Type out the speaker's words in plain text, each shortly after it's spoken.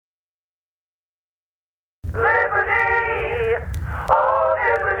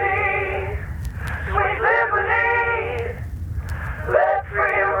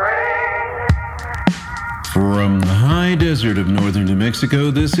desert of northern New Mexico,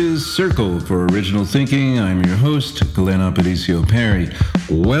 this is Circle for Original Thinking. I'm your host, Glenn Aparicio Perry.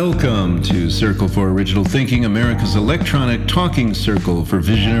 Welcome to Circle for Original Thinking, America's electronic talking circle for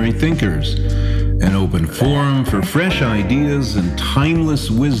visionary thinkers. An open forum for fresh ideas and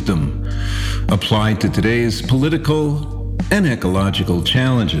timeless wisdom applied to today's political and ecological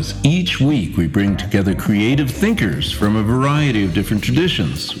challenges. Each week, we bring together creative thinkers from a variety of different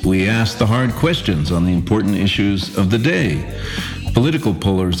traditions. We ask the hard questions on the important issues of the day: political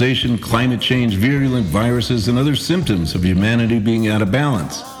polarization, climate change, virulent viruses, and other symptoms of humanity being out of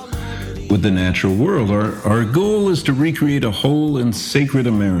balance with the natural world. Our goal is to recreate a whole and sacred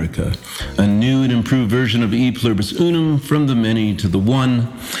America, a new and improved version of E Pluribus Unum, from the many to the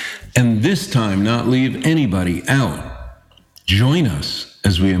one, and this time not leave anybody out. Join us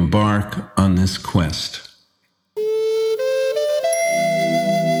as we embark on this quest.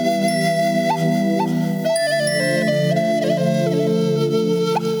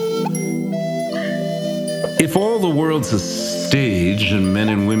 If all the world's a stage and men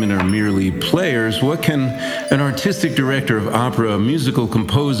and women are merely players, what can an artistic director of opera, a musical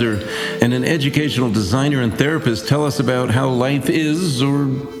composer, and an educational designer and therapist tell us about how life is or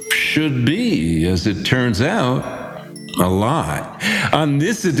should be? As it turns out, a lot. On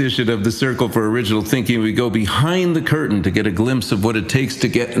this edition of the Circle for Original Thinking, we go behind the curtain to get a glimpse of what it takes to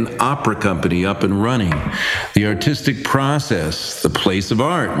get an opera company up and running, the artistic process, the place of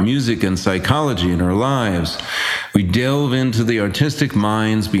art, music, and psychology in our lives. We delve into the artistic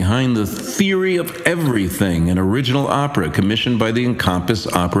minds behind the theory of everything, an original opera commissioned by the Encompass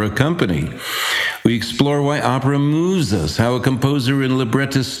Opera Company. We explore why opera moves us, how a composer and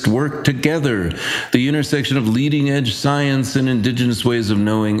librettist work together, the intersection of leading-edge science and indigenous ways of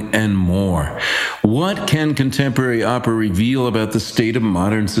knowing, and more. What can contemporary opera reveal about the state of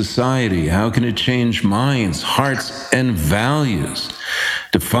modern society? How can it change minds, hearts, and values?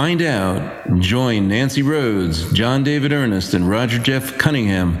 To find out, join Nancy Rhodes, John David Ernest, and Roger Jeff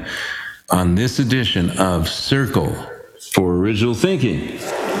Cunningham on this edition of Circle for Original Thinking.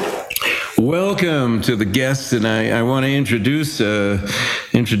 Welcome to the guests, and I want to introduce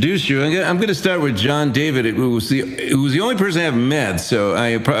you. I'm going to start with John David, who was the only person I haven't met, so I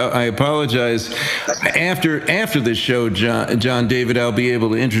apologize. After the show, John David, I'll be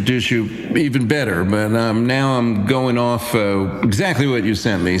able to introduce you even better, but now I'm going off exactly what you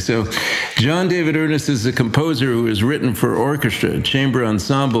sent me. So John David Ernest is a composer who has written for orchestra, chamber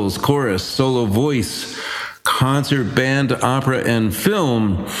ensembles, chorus, solo voice, concert, band, opera, and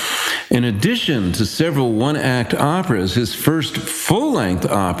film. In addition to several one-act operas, his first full-length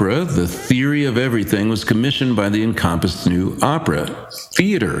opera, The Theory of Everything, was commissioned by the Encompass New Opera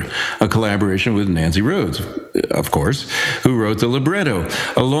Theater, a collaboration with Nancy Rhodes, of course, who wrote the libretto.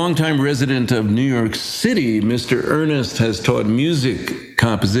 A longtime resident of New York City, Mr. Ernest has taught music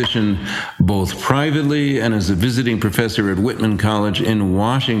composition both privately and as a visiting professor at Whitman College in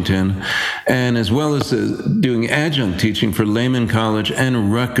Washington, and as well as doing adjunct teaching for Lehman College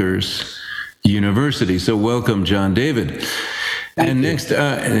and Rutgers University. So welcome, John David. And next,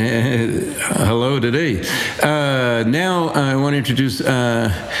 hello today. Now I want to introduce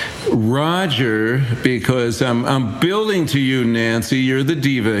Roger, because I'm building to you, Nancy. You're the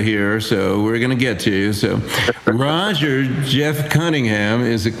diva here, so we're going to get to you. So Roger Jeff Cunningham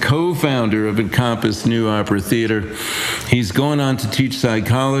is a co-founder of Encompass New Opera Theater. He's gone on to teach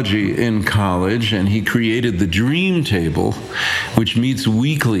psychology in college, and he created the Dream Table, which meets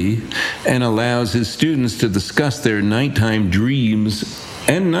weekly and allows his students to discuss their nighttime dreams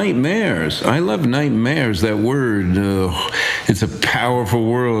and nightmares. I love nightmares, that word. It's a powerful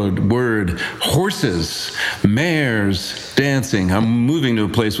word. Horses, mares, dancing. I'm moving to a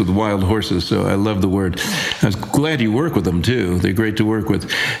place with wild horses, so I love the word. I was glad you work with them, too. They're great to work with.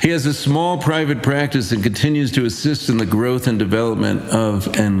 He has a small private practice and continues to assist in the growth and development of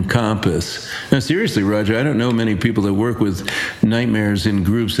Encompass. Now, seriously, Roger, I don't know many people that work with nightmares in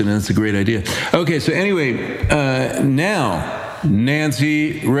groups, and that's a great idea. Okay, so anyway, now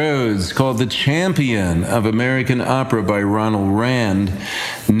Nancy Rhodes, called the Champion of American Opera by Ronald Rand.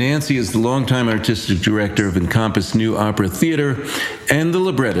 Nancy is the longtime artistic director of Encompass New Opera Theater and the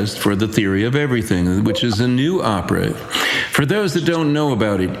librettist for The Theory of Everything, which is a new opera. For those that don't know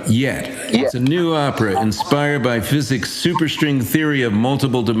about it yet, it's a new opera inspired by physics' superstring theory of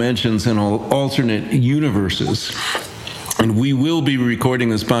multiple dimensions and alternate universes. And we will be recording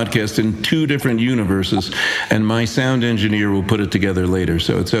this podcast in 2 different universes, and my sound engineer will put it together later,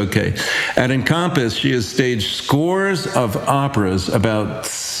 so it's okay. At Encompass, she has staged scores of operas, about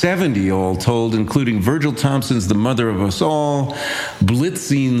 70 all told, including Virgil Thompson's The Mother of Us All,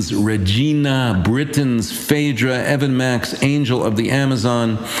 Blitzin's Regina, Britten's Phaedra, Evan Mack's Angel of the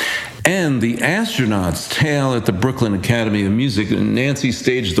Amazon, and The Astronaut's Tale at the Brooklyn Academy of Music. And Nancy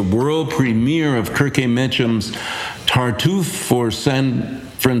staged the world premiere of Kirke Mecham's Tartuffe for San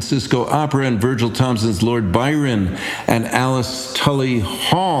Francisco Opera and Virgil Thompson's Lord Byron and Alice Tully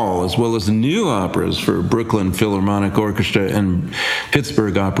Hall, as well as new operas for Brooklyn Philharmonic Orchestra and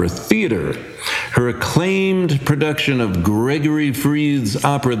Pittsburgh Opera Theater. Her acclaimed production of Gregory Freed's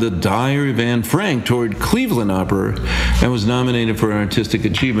opera The Diary of Anne Frank toured Cleveland Opera and was nominated for an Artistic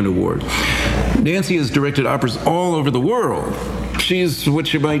Achievement Award. Nancy has directed operas all over the world. She's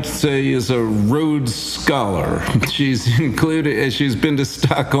what you might say is a Rhodes Scholar. She's been to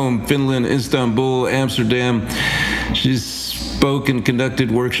Stockholm, Finland, Istanbul, Amsterdam. She's spoke and conducted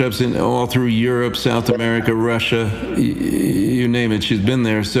workshops all through Europe, South America, Russia, you name it, she's been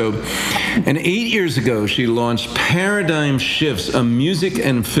there. And 8 years ago, she launched Paradigm Shifts, a music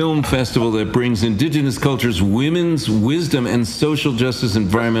and film festival that brings indigenous cultures, women's wisdom, and social justice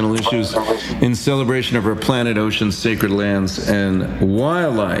environmental issues in celebration of our planet, oceans, sacred lands, and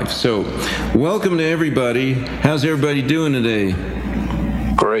wildlife. So welcome to everybody. How's everybody doing today?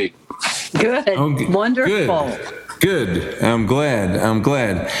 Great. Good. Wonderful. Good. I'm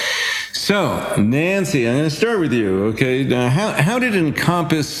glad. So, Nancy, I'm going to start with you, okay? Now, how did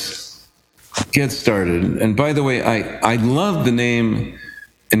Encompass get started? And by the way, I love the name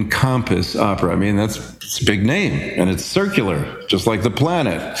Encompass Opera. I mean, it's a big name, and it's circular, just like the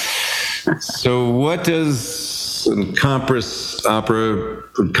planet. So what does Encompass Opera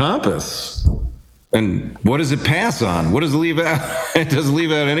encompass? And what does it pass on? What does it leave out? It doesn't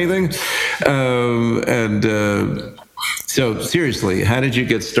leave out anything. So seriously, how did you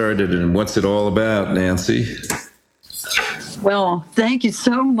get started, and what's it all about, Nancy? Well, thank you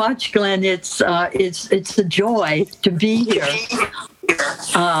so much, Glenn. It's a joy to be here,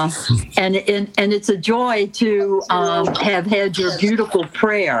 and it's a joy to have had your beautiful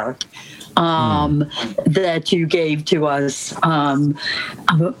prayer that you gave to us,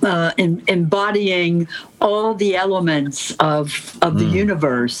 embodying all the elements of the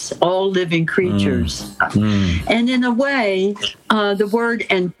universe, all living creatures. And in a way, the word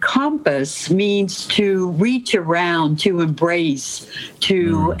encompass means to reach around, to embrace,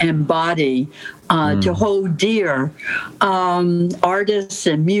 to embody, to hold dear artists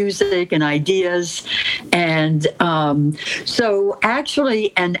and music and ideas. And so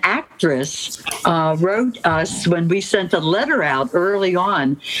actually an actress wrote us when we sent a letter out early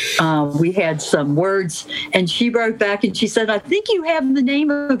on. We had some words, and she wrote back and she said, I think you have the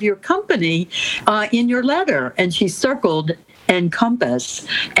name of your company in your letter. And she circled Encompass,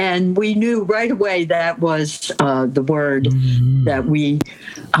 and we knew right away that was the word that we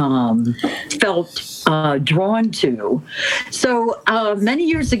felt drawn to. So many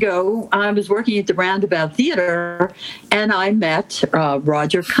years ago, I was working at the Roundabout Theater, and I met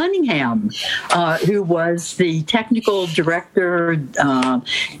Roger Cunningham, who was the technical director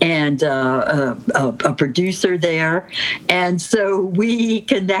and a producer there. And so we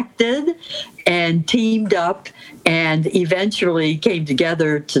connected and teamed up and eventually came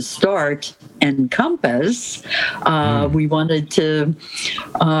together to start Encompass. We wanted to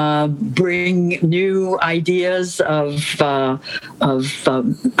bring new ideas of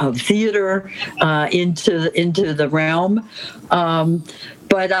theater into the realm.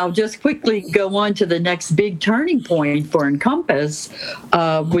 But I'll just quickly go on to the next big turning point for Encompass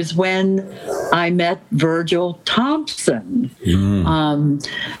was when I met Virgil Thompson.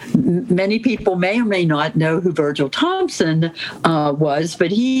 Many people may or may not know who Virgil Thompson was,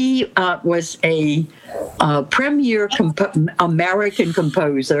 but he was a premier American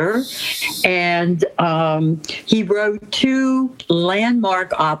composer, and he wrote 2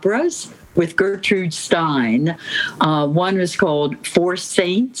 landmark operas with Gertrude Stein. One was called Four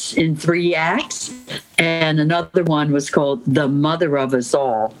Saints in 3 acts, and another one was called The Mother of Us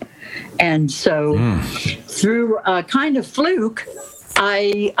All. And so through a kind of fluke,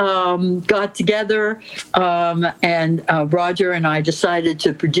 I got together and Roger and I decided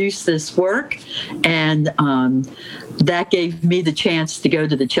to produce this work, and that gave me the chance to go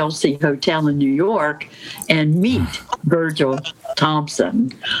to the Chelsea Hotel in New York and meet Virgil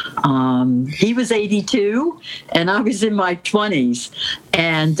Thompson. He was 82 and I was in my 20s,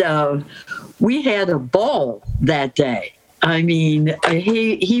 and we had a ball that day. I mean,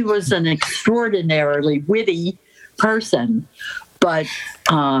 he was an extraordinarily witty person. But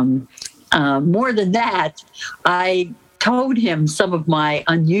more than that, I told him some of my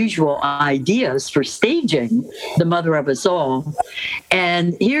unusual ideas for staging The Mother of Us All.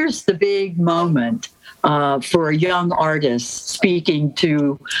 And here's the big moment for a young artist speaking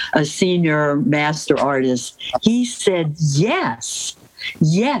to a senior master artist. He said, yes.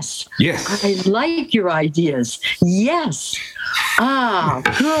 Yes. Yes. I like your ideas. Yes. Ah,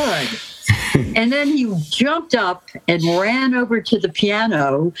 good. And then he jumped up and ran over to the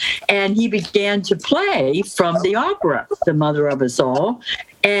piano and he began to play from the opera, The Mother of Us All,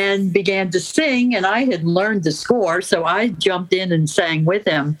 and began to sing. And I had learned the score, so I jumped in and sang with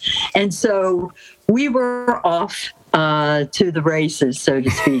him. And so we were off to the races, so to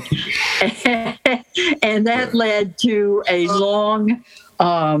speak. And that led to a long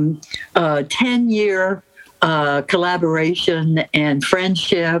 10-year collaboration and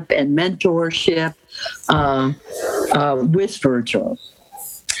friendship and mentorship with Virgil.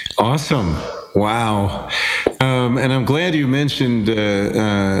 Awesome. Wow. And I'm glad you mentioned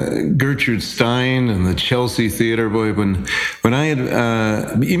Gertrude Stein and the Chelsea Theater. Boy, when I had,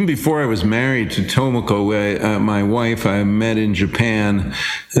 even before I was married to Tomoko, my wife, I met in Japan.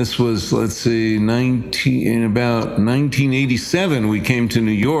 This was, let's see, in about 1987, we came to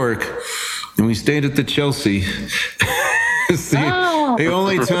New York and we stayed at the Chelsea. The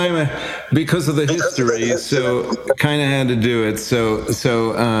only time, because of the history, so kind of had to do it. So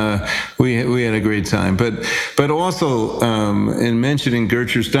we had a great time. But also, in mentioning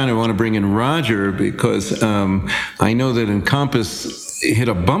Gertrude Stein, I want to bring in Roger because I know that Encompass hit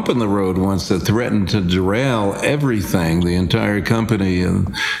a bump in the road once that threatened to derail everything, the entire company,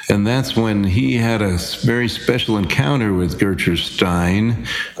 and that's when he had a very special encounter with Gertrude Stein,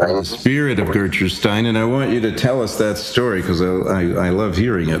 the spirit of Gertrude Stein, and I want you to tell us that story because I love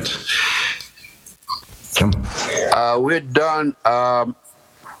hearing it. We had done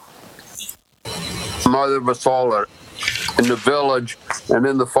Mother of Us All in the Village, and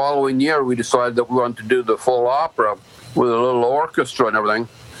then the following year we decided that we wanted to do the full opera with a little orchestra and everything.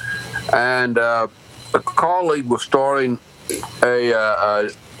 And a colleague was starting a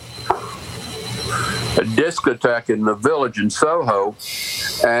discotheque in the Village in Soho,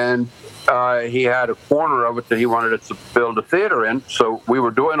 and he had a corner of it that he wanted us to build a theater in. So we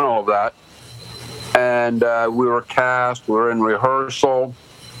were doing all of that, and we were cast, we were in rehearsal,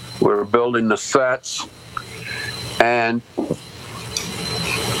 we were building the sets, and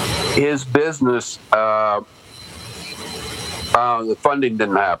his business, the funding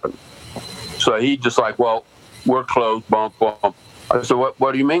didn't happen. So he just like, well, we're closed, bump, bump. I said,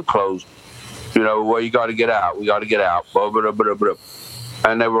 what do you mean closed? You know, well, you got to get out. We got to get out. Blah, blah, blah, blah.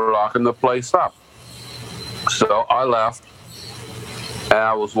 And they were locking the place up. So I left, and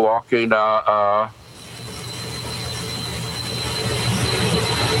I was walking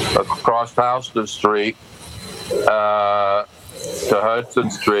across Houston Street to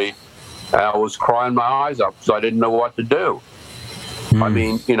Hudson Street, and I was crying my eyes up because I didn't know what to do. I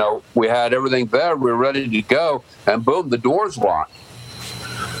mean, you know, we had everything there. We were ready to go, and boom, the door's locked.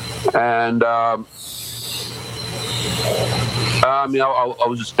 And I mean, I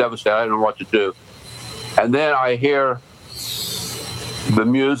was just devastated. I didn't know what to do. And then I hear the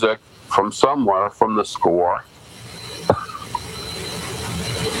music from somewhere, from the score.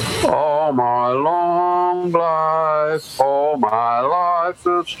 All my long life, all my life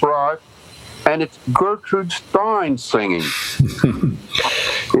is strife. And it's Gertrude Stein singing.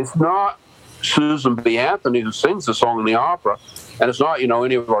 It's not Susan B. Anthony who sings the song in the opera, and it's not, you know,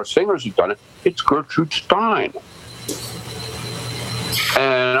 any of our singers who've done it. It's Gertrude Stein.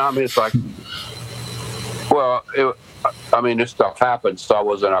 And I mean, it's like, well, this stuff happened, so I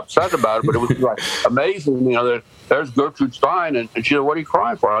wasn't upset about it, but it was like amazing, you know, there's Gertrude Stein, and she said, what are you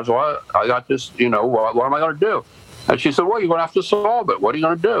crying for? I said, well, I got this, you know, what am I going to do? And she said, well, you're going to have to solve it. What are you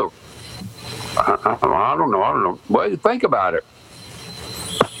going to do? I don't know. Well, think about it.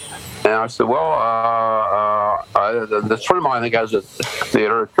 And I said, well, this friend of mine, I think, has a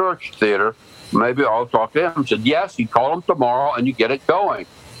theater, a church theater. Maybe I'll talk to him. He said, yes, you call him tomorrow and you get it going.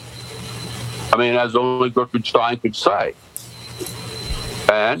 I mean, as only Gertrude Stein could say.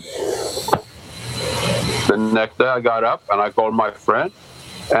 And the next day I got up and I called my friend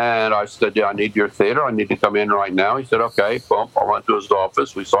and I said, yeah, I need your theater. I need to come in right now. He said, okay. Boom. I went to his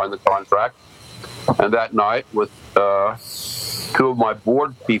office. We signed the contract. And that night, with two of my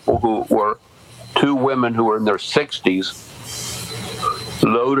board people, who were two women who were in their 60s,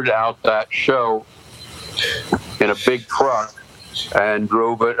 loaded out that show in a big truck and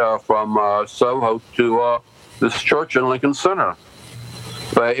drove it from Soho to this church in Lincoln Center.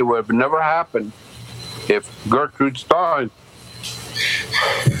 But it would have never happened if Gertrude Stein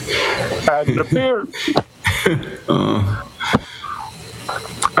hadn't appeared.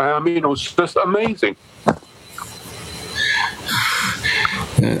 I mean, it was just amazing.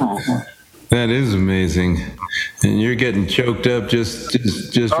 That is amazing, and you're getting choked up just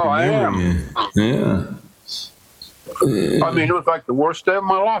remembering it. Yeah. I mean, it was like the worst day of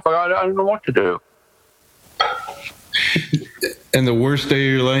my life. I didn't know what to do. And the worst day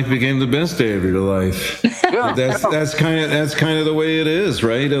of your life became the best day of your life. Yeah, That's kind of the way it is,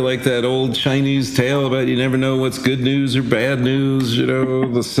 right? Like that old Chinese tale about you never know what's good news or bad news. You know,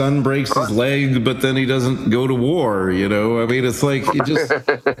 the son breaks his leg, but then he doesn't go to war. You know, I mean, it's like you just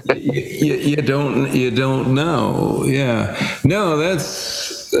you don't know. Yeah, no,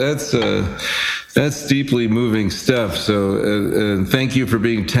 that's deeply moving stuff. So thank you for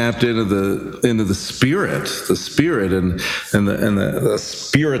being tapped into the spirit, and the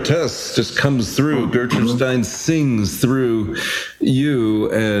spiritus just comes through. Gertrude Stein sings through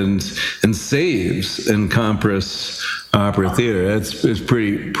you and saves Encompass Opera Theater. It's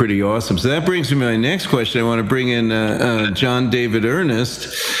pretty awesome. So that brings me to my next question. I want to bring in John David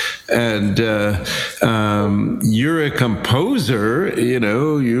Ernest. And you're a composer, you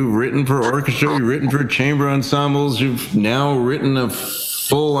know, you've written for orchestra, you've written for chamber ensembles, you've now written a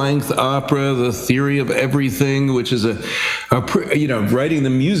full-length opera, The Theory of Everything, which is writing the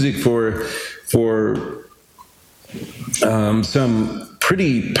music for some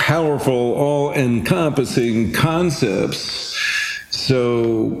pretty powerful, all-encompassing concepts.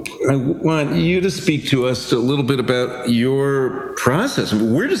 So I want you to speak to us a little bit about your process.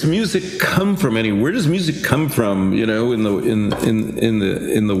 Where does music come from? Where does music come from? You know, in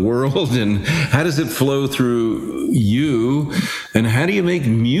the world, and how does it flow through you? And how do you make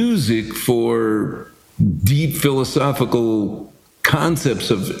music for deep philosophical concepts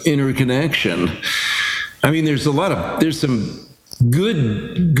of interconnection? I mean, there's some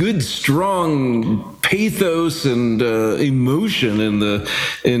good strong pathos and emotion in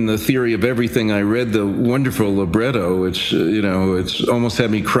the Theory of Everything. I read the wonderful libretto, which it's almost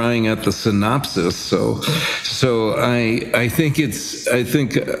had me crying at the synopsis. So I think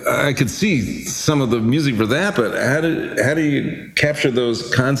I could see some of the music for that, but how do you capture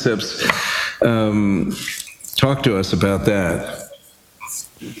those concepts? Talk to us about that.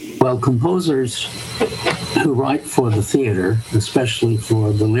 Well, composers who write for the theater, especially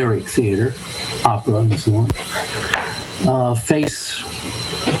for the lyric theater, opera and so on, face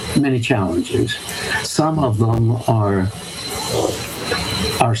many challenges. Some of them are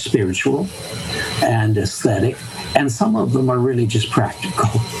spiritual and aesthetic, and some of them are really just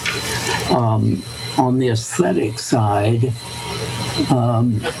practical. On the aesthetic side,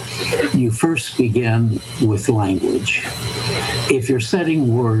 you first begin with language. If you're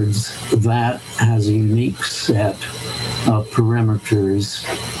setting words, that has a unique set of parameters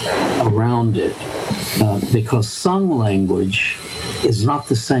around it, because sung language is not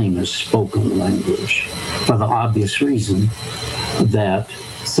the same as spoken language, for the obvious reason that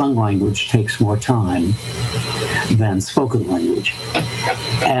sung language takes more time than spoken language.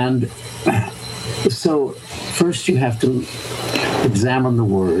 And so first you have to examine the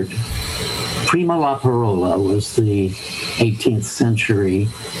word. Prima la parola was the 18th century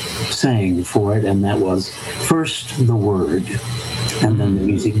saying for it, and that was first the word and then the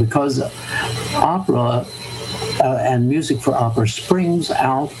music, because opera and music for opera springs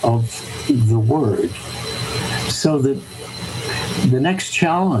out of the word. So that the next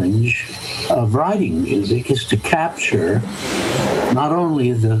challenge of writing music is to capture not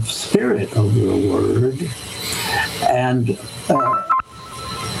only the spirit of the word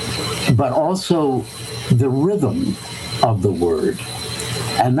but also the rhythm of the word.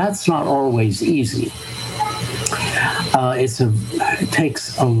 And that's not always easy. It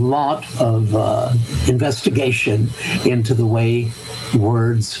takes a lot of investigation into the way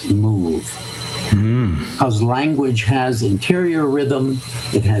words move. Because language has interior rhythm,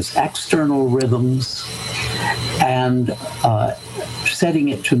 it has external rhythms, and setting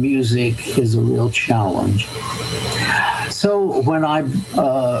it to music is a real challenge. So when I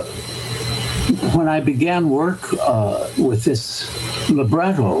began work with this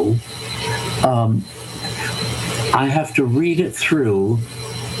libretto, I have to read it through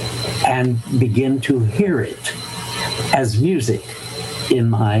and begin to hear it as music in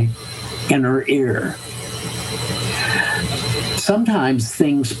my inner ear. Sometimes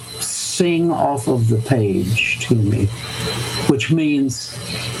things sing off of the page to me, which means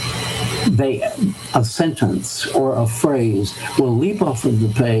a sentence or a phrase will leap off of the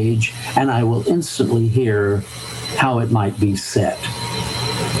page and I will instantly hear how it might be said.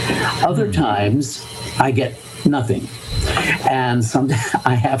 Other times, I get nothing. And sometimes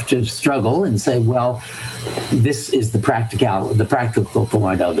I have to struggle and say, well, this is the practical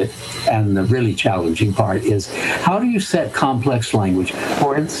point of it. And the really challenging part is, how do you set complex language?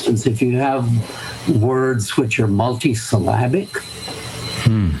 For instance, if you have words which are multisyllabic,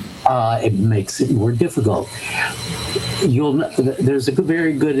 it makes it more difficult. There's a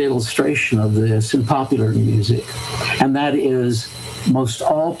very good illustration of this in popular music, and that is most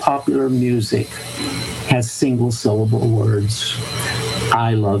all popular music has single syllable words.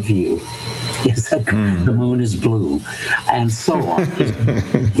 I love you. Yes, the moon is blue, and so on.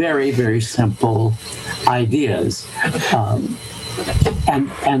 Very, very simple ideas.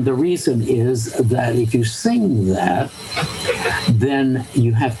 And the reason is that if you sing that, then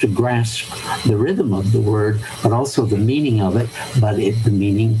you have to grasp the rhythm of the word, but also the meaning of it. But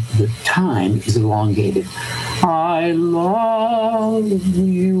the time is elongated. I love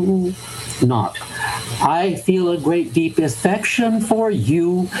you. Not, I feel a great deep affection for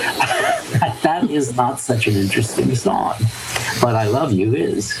you. That is not such an interesting song, but I love you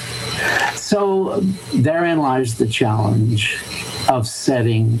is. So therein lies the challenge of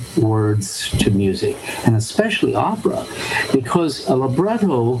setting words to music, and especially opera, because a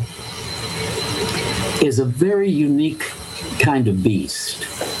libretto is a very unique kind of beast.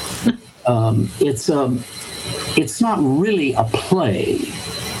 It's not really a play,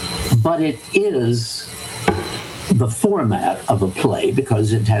 but it is the format of a play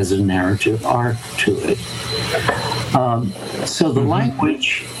because it has a narrative arc to it. So the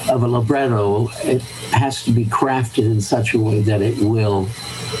language of a libretto, it has to be crafted in such a way that it will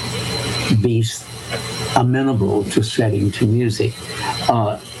be amenable to setting to music.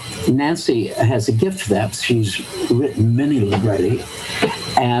 Nancy has a gift for that. She's written many libretti,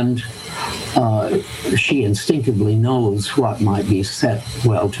 and she instinctively knows what might be set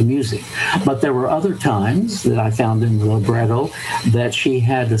well to music. But there were other times that I found in the libretto that she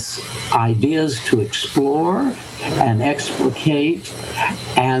had ideas to explore and explicate,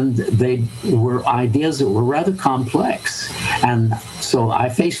 and they were ideas that were rather complex. And so I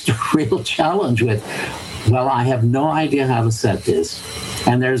faced a real challenge with, well, I have no idea how to set this.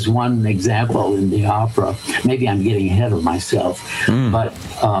 And there's one example in the opera. Maybe I'm getting ahead of myself, but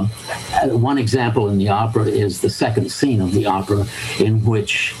one example in the opera is the second scene of the opera, in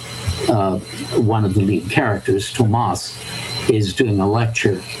which one of the lead characters, Tomas, is doing a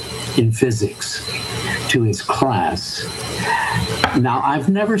lecture in physics to his class. Now, I've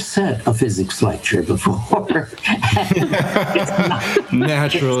never set a physics lecture before.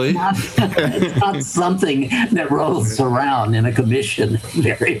 Naturally. It's not something that rolls around in a commission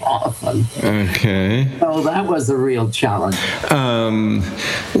very often. Okay. So that was a real challenge.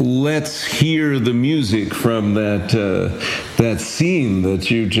 Let's hear the music from that scene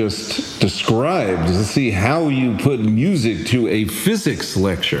that you just described to see how you put music to a physics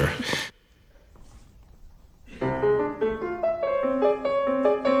lecture.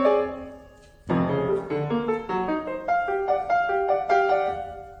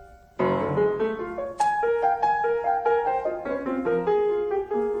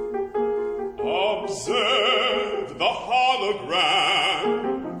 Observe the hologram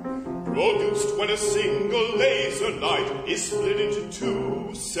produced when a single laser light is split into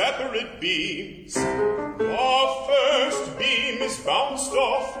two separate beams. The first beam is bounced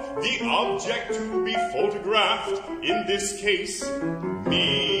off the object to be photographed, in this case,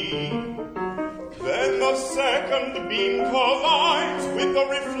 me. Then the second beam collides with the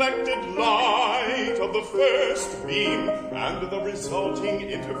reflected light of the first beam, and the resulting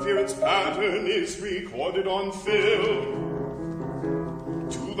interference pattern is recorded on film.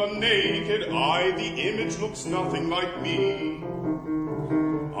 To the naked eye, the image looks nothing like me.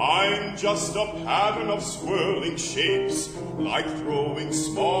 I'm just a pattern of swirling shapes, like throwing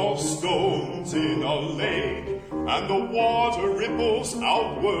small stones in a lake, and the water ripples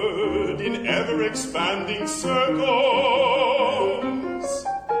outward in ever-expanding circles.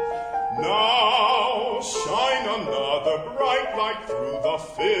 Now shine another bright light through the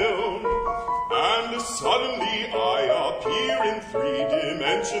film, and suddenly I appear in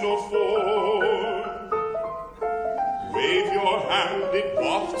three-dimensional form. Wave your hand, it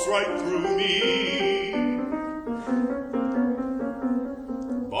wafts right through me.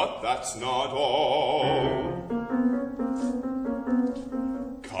 But that's not all.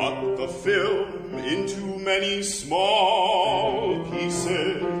 Cut the film into many small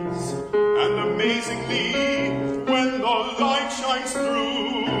pieces, and amazingly, when the light shines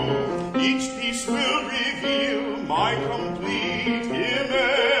through, each piece will reveal my complete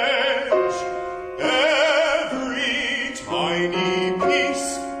image. Every tiny piece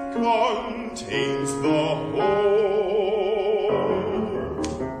contains the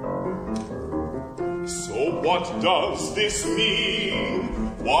does this mean?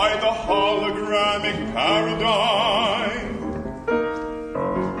 Why the hologramic paradigm?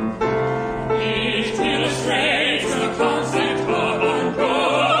 It illustrates the concept of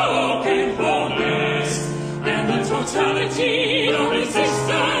unbroken wholeness and the totality of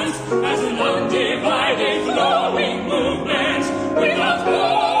existence as an undivided flowing movement without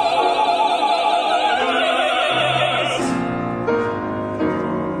borders.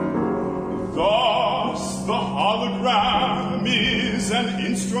 Thus, the hologram is an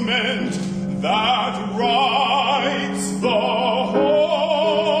instrument that writes the whole.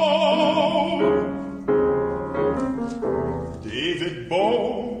 David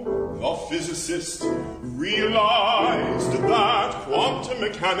Bohm, the physicist, realized that quantum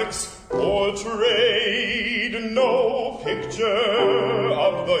mechanics portrayed no picture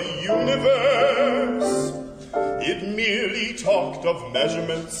of the universe. It merely talked of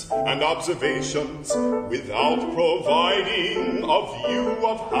measurements and observations without providing a view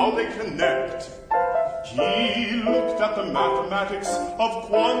of how they connect. He looked at the mathematics of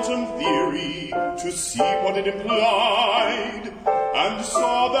quantum theory to see what it implied, and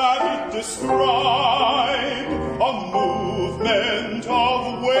saw that it described a movement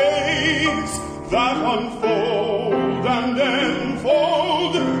of waves that unfold and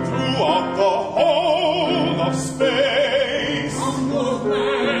enfold throughout the whole of space. A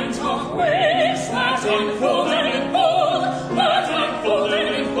movement of waves that unfold and enfold, that unfold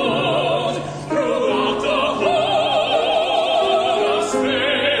and enfold throughout the whole of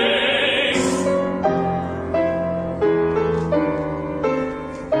space.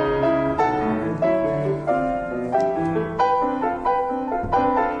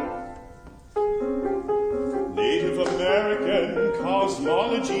 Native American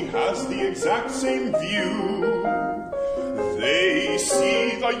cosmology has the exact same view. They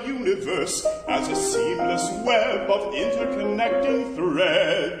see the universe as a seamless web of interconnecting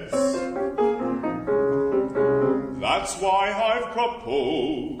threads. That's why I've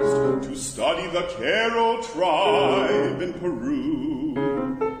proposed to study the Q'ero tribe in Peru.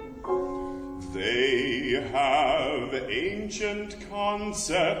 They have ancient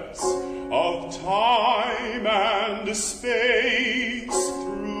concepts of time and space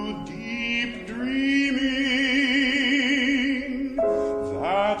through deep dreaming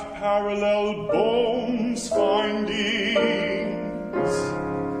that parallel Bohm's findings.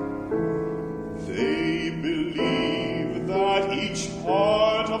 They believe that each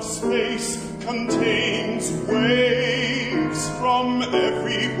part of space contains waves from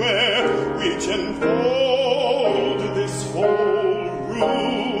everywhere which enfold this whole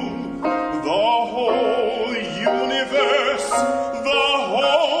room, the whole universe, the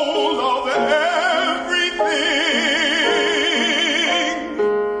whole of everything.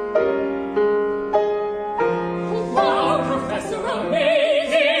 Wow, Professor,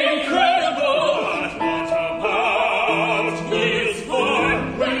 amazing, incredible! But what about Niels Bohr,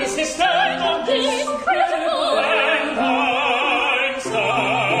 when the system of this incredible and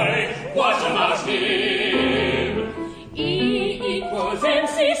Einstein? What about him? E equals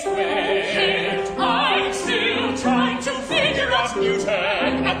mc squared. I'm still trying to figure out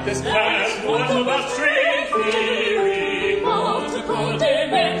Newton at this past. What about string theory? Multiple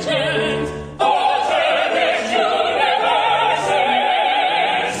dimensions, alternate universes.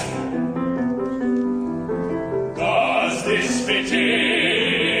 Does this fit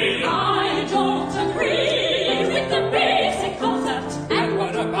in? I don't agree with the basic concept. And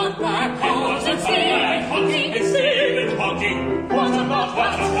what about black holes and Stephen Hawking? And Stephen Hawking. What about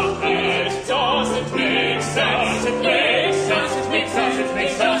that? Does it make sense? Does it make sense? It makes sense. It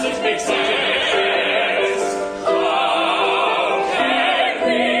makes sense. It makes sense. How can we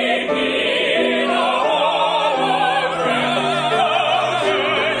be a hologram? How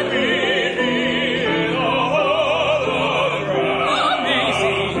can we be a hologram?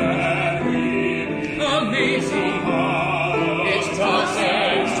 Amazing. Amazing. It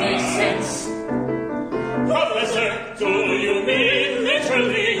doesn't make sense. Professor, do you mean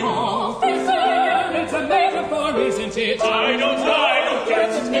literally? Professor, it's a metaphor, isn't it? I don't get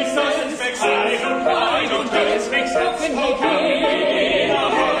it. It doesn't make sense. I don't get it. It makes sense. How can we be a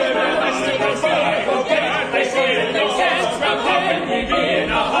hologram? I say it makes sense. How can we be in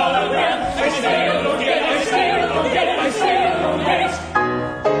a hologram? I say I don't get it. I say I don't get it. I say I don't get it.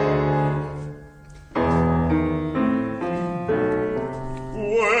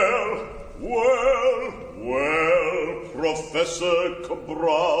 Well, Professor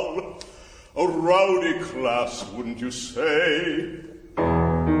Cabral, a rowdy class, wouldn't you say?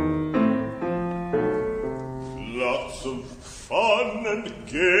 Lots of fun and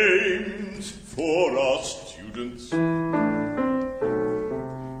games for our students. students.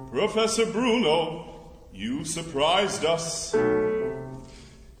 Professor Bruno, you surprised us.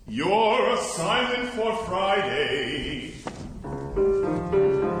 Your assignment for Friday.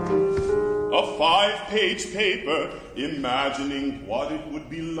 A 5-page paper imagining what it would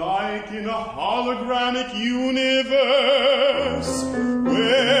be like in a hologramic universe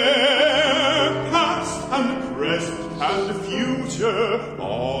where past and present and the future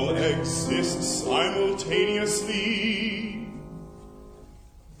all exist simultaneously.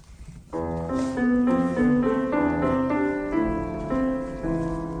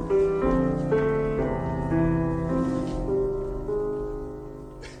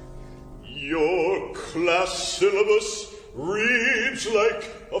 Your class syllabus reads like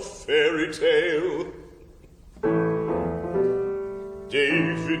a fairy tale.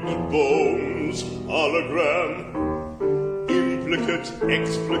 David Bohm's hologram, implicate,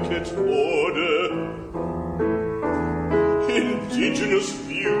 explicate order, indigenous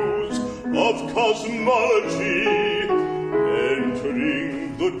views of cosmology,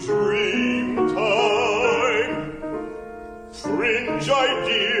 entering the dream time, fringe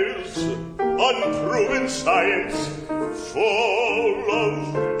ideas, unproven science, full of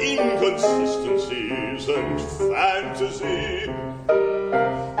inconsistencies and fantasy.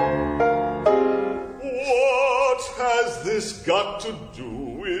 What has this got to do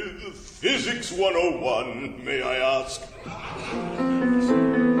with Physics 101, may I ask?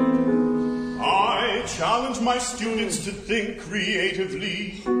 I challenge my students to think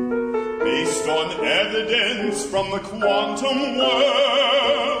creatively, based on evidence from the quantum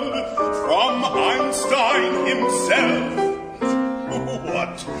world, from Einstein himself.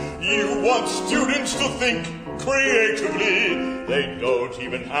 What? You want students to think creatively? They don't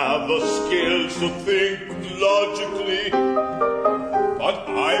even have the skills to think logically. But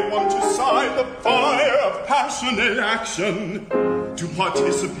I want to sign the fire of passionate action to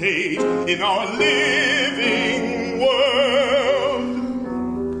participate in our living world.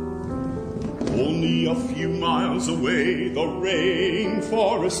 Only a few miles away, the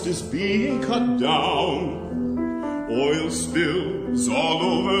rainforest is being cut down. Oil spills all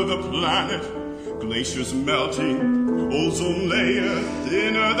over the planet, glaciers melting, ozone layer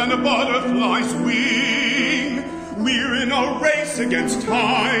thinner than a butterfly's wing. We're in a race against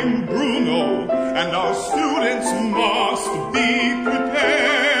time, Bruno, and our students must be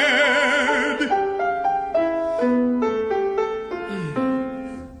prepared.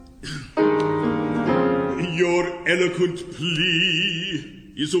 Your eloquent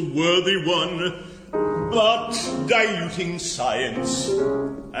plea is a worthy one, but diluting science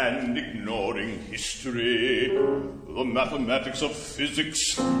and ignoring history, the mathematics of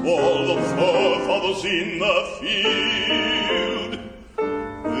physics, all the forefathers in the field.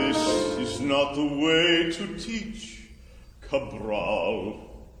 This is not the way to teach, Cabral.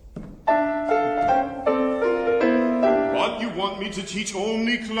 But you want me to teach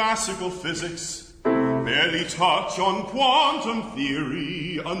only classical physics, barely touch on quantum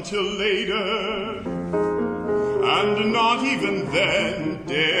theory until later, and not even then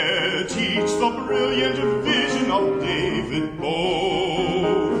dare teach the brilliant vision of David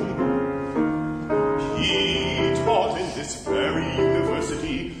Bohm. He taught in this very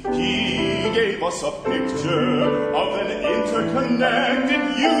university. He gave us a picture of an interconnected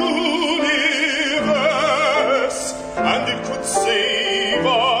universe, and it could save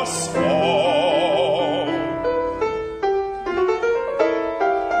us all.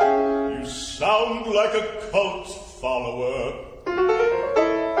 You sound like a cult follower.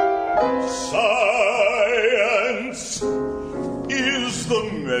 Science is the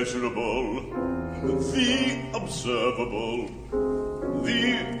measurable, the observable, the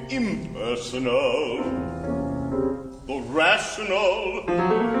impersonal, the rational.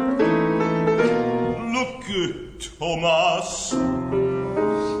 Look, Thomas,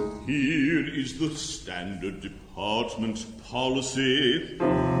 here is the standard department policy.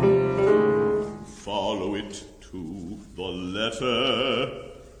 Follow it to the letter,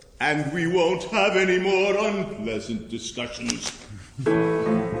 and we won't have any more unpleasant discussions.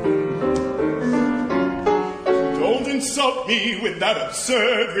 Don't insult me with that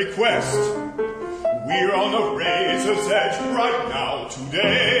absurd request. We're on a razor's edge right now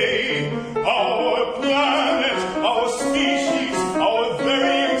today. Our planet, our species, our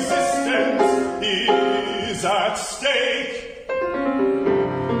very existence is at stake.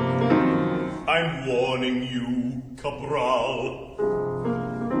 I'm warning you, Cabral.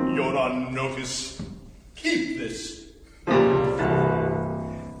 You're on notice. Keep this.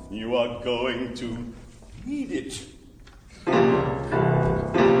 You are going to need it.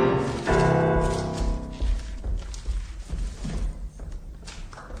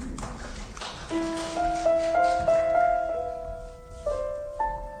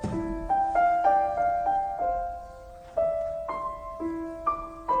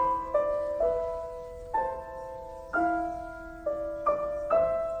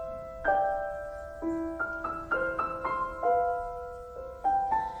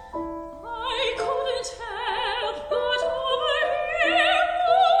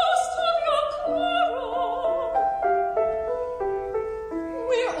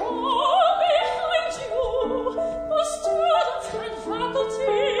 We're all behind you, the students and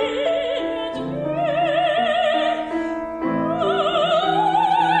faculty.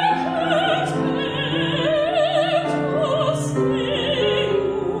 And I can't wait to see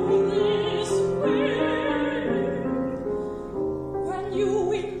you this way. When you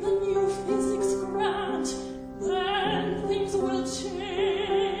win the new physics grant, then things will change.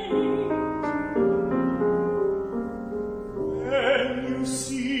 When you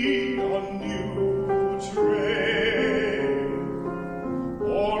see a new train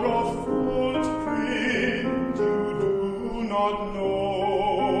or a footprint you do not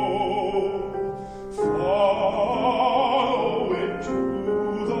know, follow it to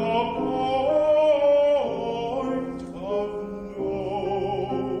the point of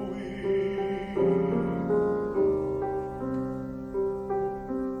knowing.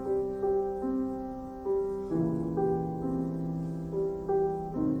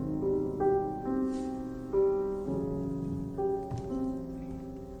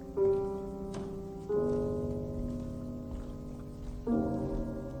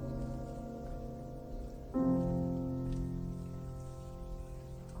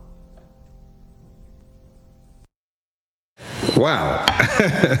 Wow.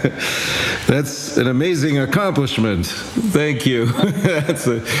 That's an amazing accomplishment. Thank you.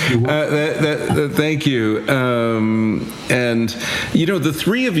 Thank you. And, you know, the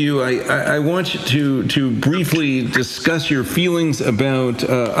three of you, I want you to briefly discuss your feelings about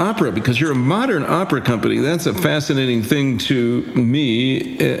opera, because you're a modern opera company. That's a fascinating thing to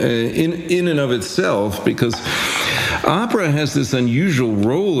me in and of itself, because opera has this unusual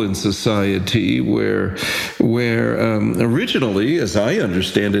role in society where originally, as I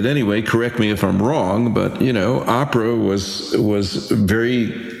understand it anyway, correct me if I'm wrong, but, you know, opera was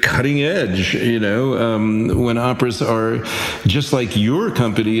very cutting edge, you know, when operas are just like your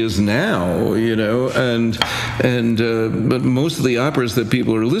company is now, you know, but most of the operas that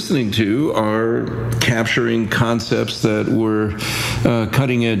people are listening to are capturing concepts that were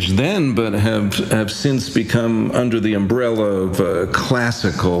cutting edge then, but have since become under the umbrella of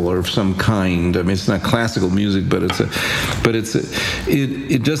classical or of some kind. I mean, it's not classical music, but it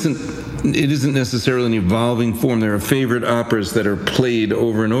isn't necessarily an evolving form. There are favorite operas that are played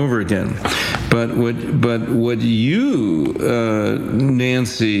over and over again. But what you,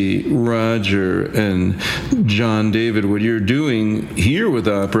 Nancy, Roger, and John David, what you're doing here with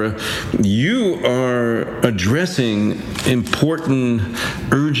opera, you are addressing important,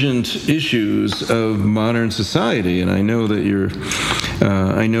 urgent issues of modern society. And I know that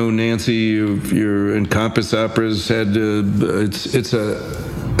I know, Nancy, your Encompass Operas had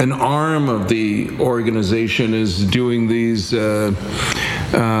an arm of the organization is doing these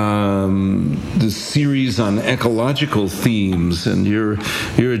the series on ecological themes, and you're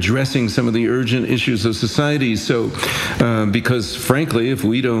addressing some of the urgent issues of society. So, because frankly, if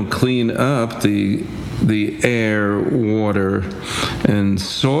we don't clean up the air, water, and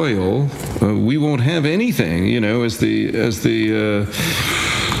soil, we won't have anything. You know, as the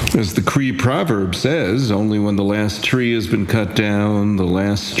Cree proverb says, only when the last tree has been cut down, the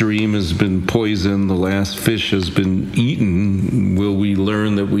last stream has been poisoned, the last fish has been eaten, will we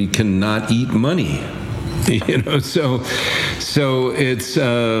learn that we cannot eat money. You know, so it's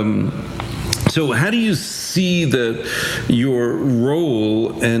so how do you see your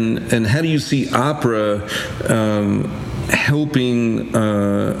role, and how do you see opera helping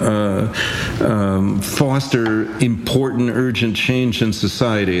foster important, urgent change in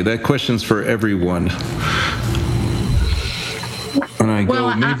society? That question's for everyone.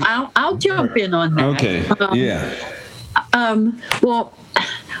 I'll jump in on that. Okay. Yeah. Well,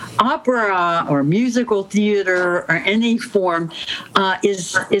 opera or musical theater or any form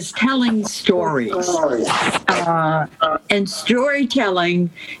is telling stories, and storytelling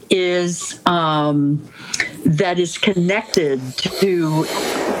is that is connected to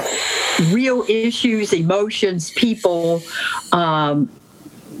real issues, emotions, people.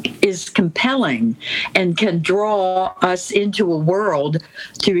 Is compelling and can draw us into a world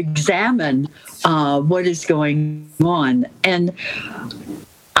to examine what is going on. And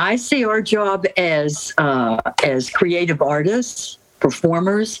I see our job as creative artists,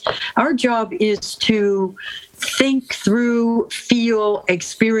 performers. Our job is to think through, feel,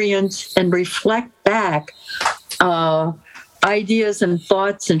 experience, and reflect back ideas and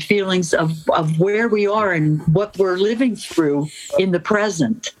thoughts and feelings of where we are and what we're living through in the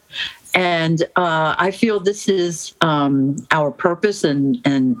present. And I feel this is our purpose and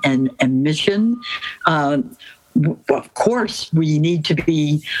mission. of course, we need to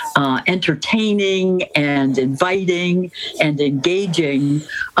be entertaining and inviting and engaging.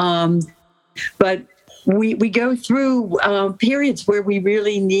 But we go through periods where we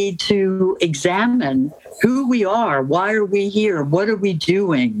really need to examine who we are, why are we here, what are we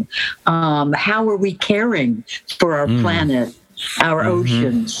doing, how are we caring for our planet, our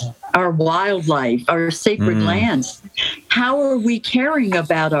oceans, our wildlife, our sacred lands. How are we caring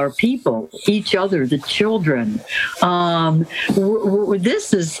about our people, each other, the children?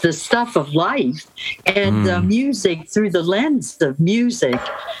 This is the stuff of life. And music, through the lens of music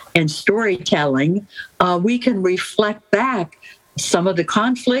and storytelling, we can reflect back some of the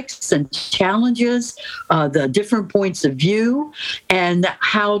conflicts and challenges, the different points of view, and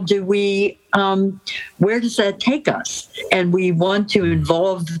how do we, where does that take us? And we want to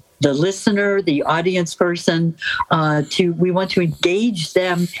involve the listener, the audience person, we want to engage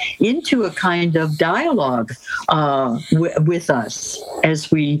them into a kind of dialogue with us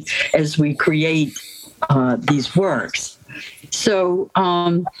as we create these works. So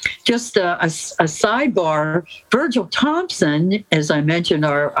just a sidebar, Virgil Thompson, as I mentioned,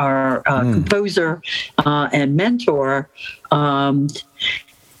 our composer and mentor,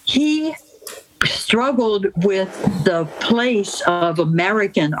 he struggled with the place of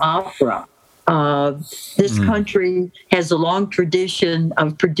American opera. This country has a long tradition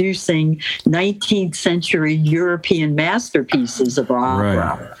of producing 19th century European masterpieces of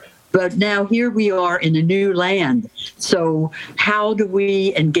opera. Right. But now here we are in a new land. So how do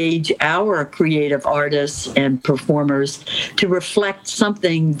we engage our creative artists and performers to reflect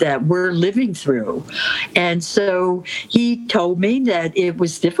something that we're living through? And so he told me that it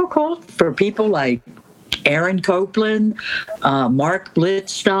was difficult for people like Aaron Copland, Mark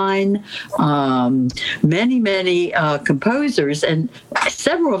Blitzstein, many composers, and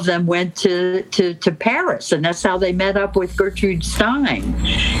several of them went to Paris, and that's how they met up with Gertrude Stein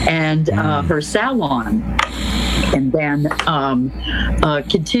and her salon. And then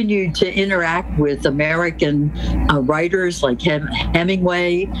continued to interact with American writers like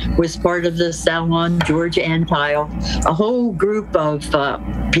Hemingway was part of the salon, George Antile, a whole group of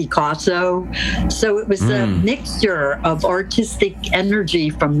Picasso. So it was a mixture of artistic energy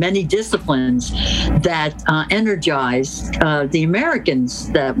from many disciplines that energized the Americans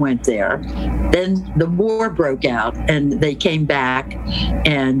that went there. Then the war broke out, and they came back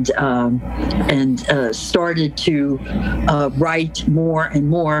and started to write more and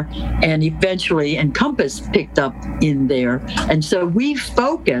more, and eventually Encompass picked up in there. And so we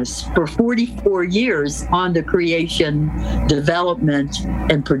focused for 44 years on the creation, development,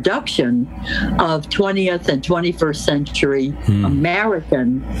 and production of 20th and 21st century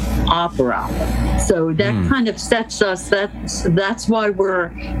American opera. So that kind of sets us, that's why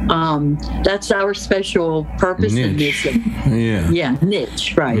we're, that's our special purpose and mission. Yeah,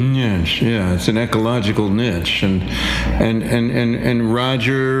 niche, right. Niche, yeah, it's an ecological niche. And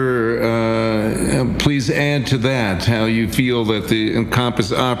Roger, please add to that how you feel that the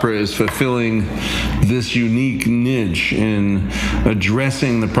Encompass Opera is fulfilling this unique niche in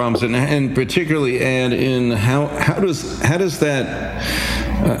addressing the problems, and particularly add in how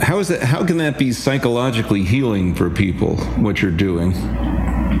can that be psychologically healing for people, what you're doing?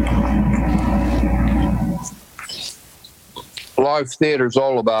 Live theater is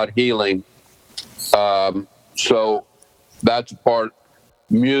all about healing. So that's a part.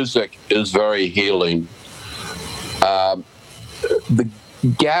 Music is very healing. The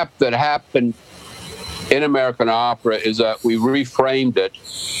gap that happened in American opera is that we reframed it,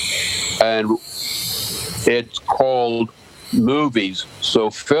 and it's called movies. So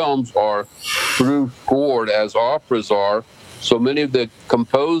films are through scored as operas are. So many of the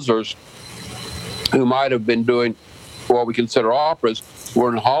composers who might have been doing what we consider operas were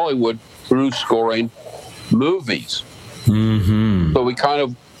in Hollywood through scoring movies. So we kind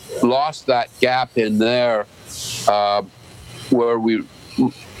of lost that gap in there where we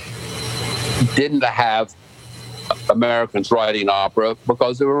didn't have Americans writing opera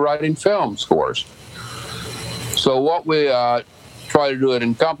because they were writing film scores. So what we try to do at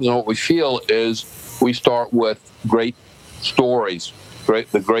Encompass, and what we feel is we start with great stories,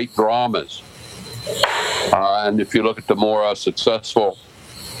 the great dramas. And if you look at the more successful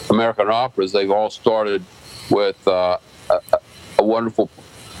American operas, they've all started with a wonderful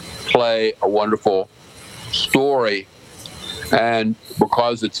play, a wonderful story. And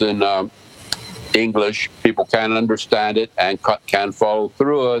because it's in English, people can understand it and can follow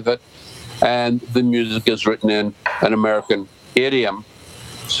through with it. And the music is written in an American idiom.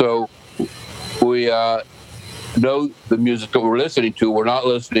 So we know the music that we're listening to. We're not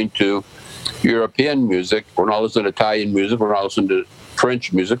listening to European music. We're not listening to Italian music. We're not listening to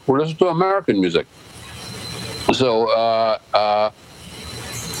French music. We're listening to American music. So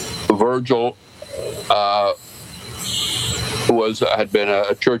Virgil had been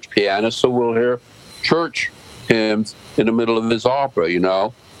a church pianist, so we'll hear church hymns in the middle of his opera, you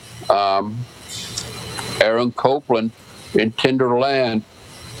know. Aaron Copland in Tender Land,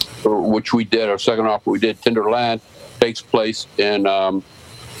 which we did, our second opera we did, Tender Land, takes place in the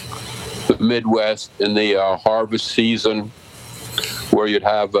Midwest in the harvest season, where you'd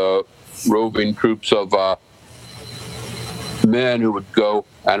have roving troops of men who would go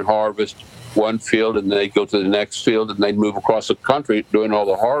and harvest one field, and they'd go to the next field, and they'd move across the country doing all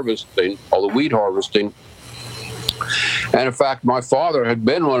the harvesting, all the wheat harvesting. And in fact, my father had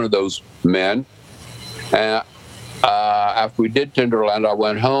been one of those men. And after we did Tinderland, I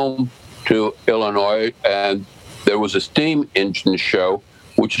went home to Illinois, and there was a steam engine show,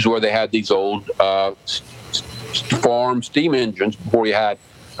 which is where they had these old farm steam engines before you had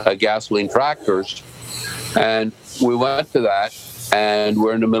gasoline tractors. And we went to that, and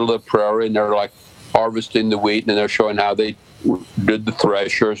we're in the middle of the prairie, and they're like harvesting the wheat, and they're showing how they did the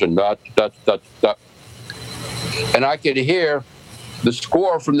threshers and that. And I could hear the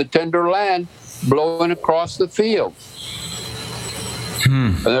score from the Tender Land blowing across the field.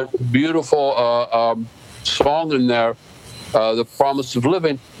 And there's a beautiful song in there, The Promise of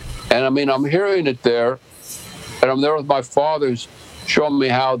Living. And I mean, I'm hearing it there, and I'm there with my father who's showing me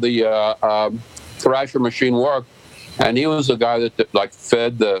how the thrasher machine worked. And he was the guy that like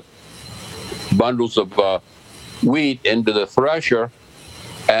fed the bundles of wheat into the thresher.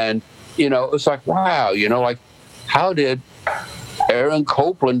 And, you know, it's like, wow, you know, like, how did Aaron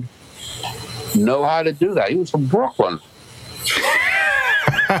Copland know how to do that? He was from Brooklyn.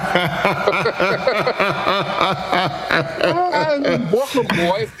 Brooklyn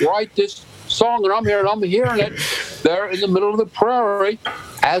boy, write this song, and I'm hearing it there in the middle of the prairie,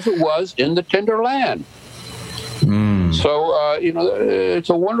 as it was in the Tender Land. So you know, it's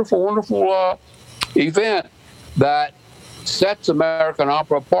a wonderful, wonderful event that sets American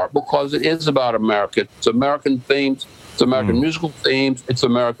opera apart because it is about America. It's American themes, it's American musical themes, it's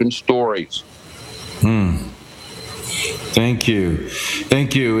American stories. Thank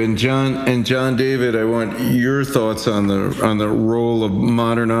you, and John David, I want your thoughts on the role of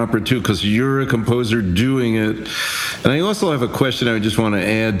modern opera too, because you're a composer doing it. And I also have a question I just want to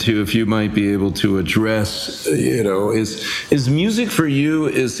add to, if you might be able to address. You know, is music for you?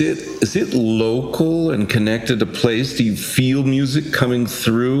 Is it local and connected to place? Do you feel music coming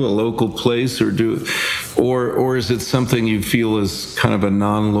through a local place, or is it something you feel is kind of a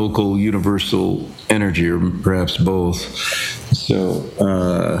non-local, universal energy, or perhaps both? So,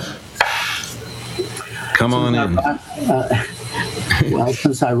 come on in. Well,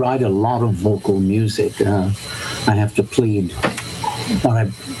 since I write a lot of vocal music, I have to plead what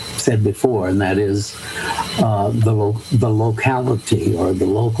I've said before, and that is the locality or the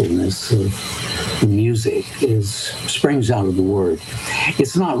localness of the music springs out of the word.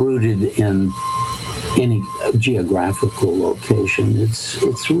 It's not rooted in any geographical location.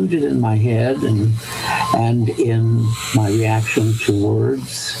 It's rooted in my head and in my reaction to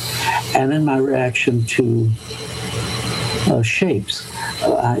words and in my reaction to shapes.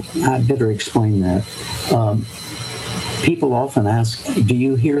 I better explain that. People often ask, do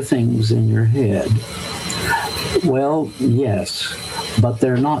you hear things in your head? Well, yes, but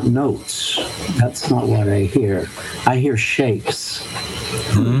they're not notes. That's not what I hear. I hear shapes.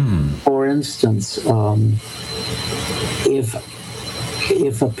 For instance, if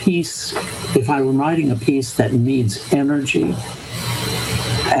I'm writing a piece that needs energy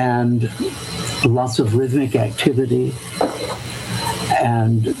and lots of rhythmic activity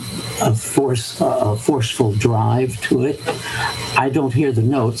and a forceful drive to it, I don't hear the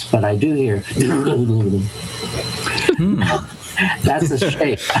notes, but I do hear. That's a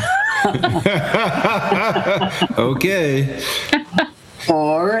shape. Okay.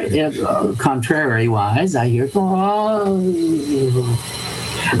 Or, contrary-wise, I hear, I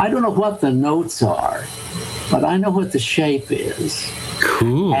don't know what the notes are, but I know what the shape is.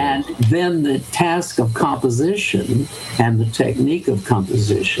 Cool. And then the task of composition and the technique of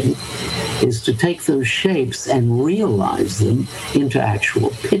composition is to take those shapes and realize them into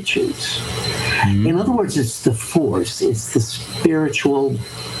actual pitches. In other words, it's the force, it's the spiritual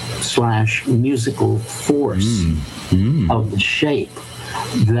 / musical force of the shape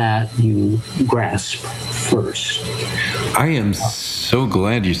that you grasp first. I am so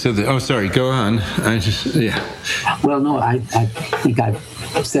glad you said that. Oh, sorry, go on. Well, no, I think I've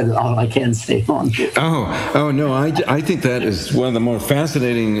said all I can say on it. Oh no! I think that is one of the more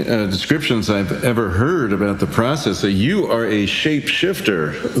fascinating descriptions I've ever heard about the process. So you are a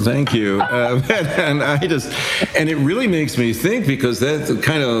shapeshifter. Thank you. And it really makes me think, because that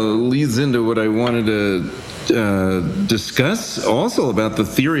kind of leads into what I wanted to discuss also about the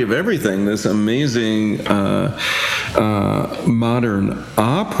theory of everything. This amazing modern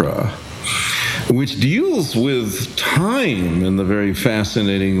opera, which deals with time in a very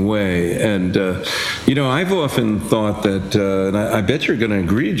fascinating way. And, I've often thought that, and I bet you're going to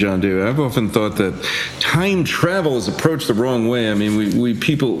agree, John Dewey, I've often thought that time travel is approached the wrong way. I mean,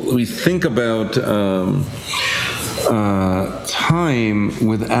 we think about time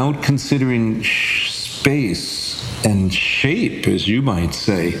without considering space and shape, as you might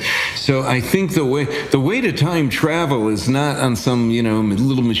say. So I think the way to time travel is not on some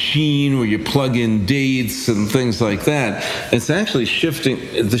little machine where you plug in dates and things like that. It's actually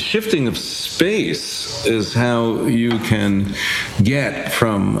the shifting of space is how you can get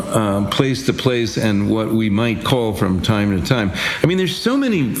from place to place, and what we might call from time to time. I mean, there's so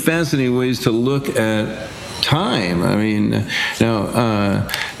many fascinating ways to look at time. I mean, now,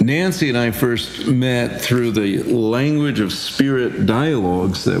 Nancy and I first met through the Language of Spirit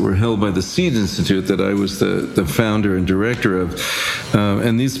dialogues that were held by the Seed Institute that I was the founder and director of.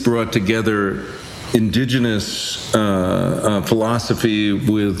 And these brought together indigenous philosophy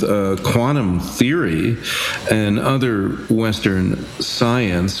with quantum theory and other Western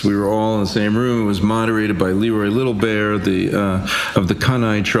science. We were all in the same room. It was moderated by Leroy Little Bear, of the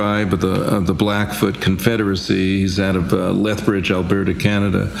Kainai tribe of the Blackfoot Confederacy. He's out of Lethbridge, Alberta,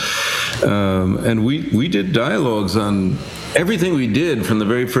 Canada. And we did dialogues on everything we did, from the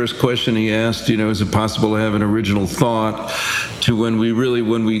very first question he asked, is it possible to have an original thought, to when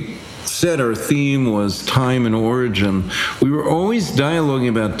we said our theme was time and origin. We were always dialoguing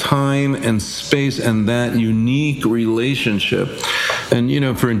about time and space and that unique relationship. And,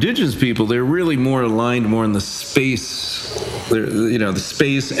 for indigenous people, they're really more aligned more in the space, the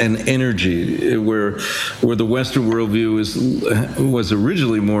space and energy, where the Western worldview was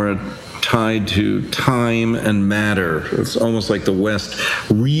originally more tied to time and matter. It's almost like the West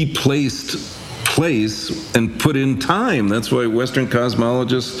replaced place and put in time. That's why Western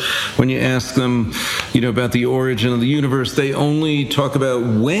cosmologists, when you ask them, about the origin of the universe, they only talk about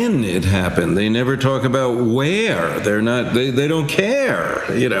when it happened. They never talk about where. They don't care.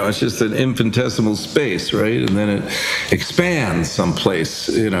 It's just an infinitesimal space, right? And then it expands someplace.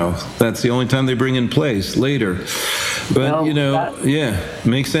 That's the only time they bring in place later. But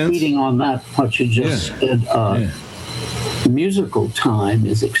makes sense. Reading on that, what you just said. Musical time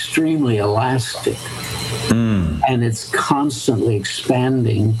is extremely elastic, and it's constantly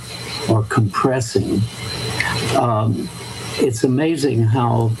expanding or compressing. It's amazing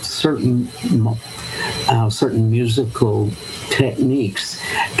how certain musical techniques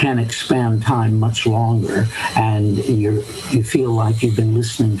can expand time much longer, and you feel like you've been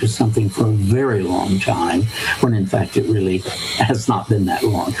listening to something for a very long time, when in fact it really has not been that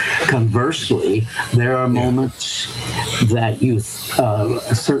long. Conversely, there are moments that you,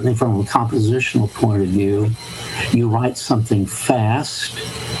 certainly from a compositional point of view, you write something fast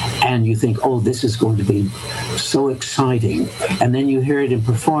and you think, oh, this is going to be so exciting. And then you hear it in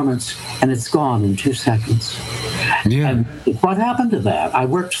performance and it's gone in 2 seconds. Yeah. And what happened to that? I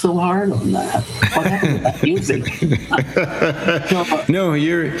worked so hard on that. What happened to that music? No,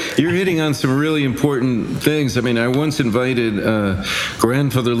 you're hitting on some really important things. I mean, I once invited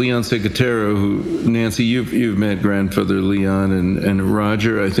Grandfather Leon Secatero, who, Nancy, you've met Grandfather Leon, and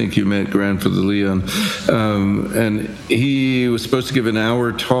Roger, I think you met Grandfather Leon. And he was supposed to give an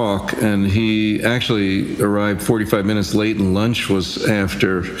hour talk, and he actually arrived 45 minutes late, and lunch was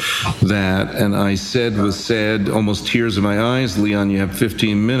after that. And I said with sad, almost tears in my eyes, Leon, you have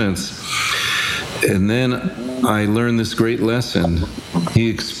 15 minutes. And then I learned this great lesson. He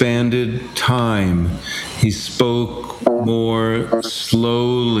expanded time. He spoke more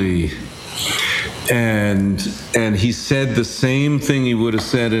slowly. And he said the same thing he would have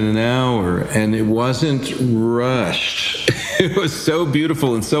said in an hour, and it wasn't rushed. It was so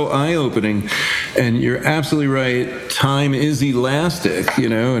beautiful and so eye-opening. And you're absolutely right. Time is elastic,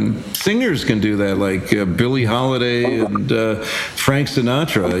 and singers can do that, like Billie Holiday and Frank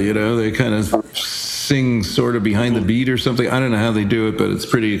Sinatra. They kind of sing sort of behind the beat or something. I don't know how they do it, but it's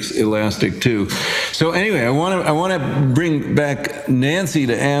pretty elastic too. So anyway, I want to bring back Nancy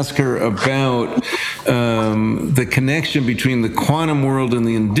to ask her about the connection between the quantum world and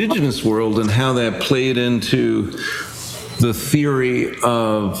the indigenous world, and how that played into the theory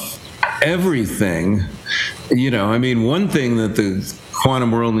of everything. I mean, one thing that the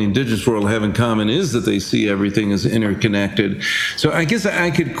quantum world and the indigenous world have in common is that they see everything as interconnected. So I guess I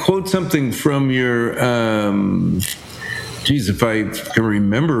could quote something from your, if I can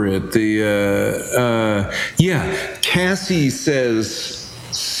remember it, Cassie says,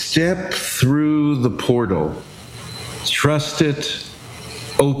 step through the portal, trust it,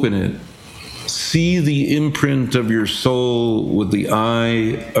 open it, see the imprint of your soul with the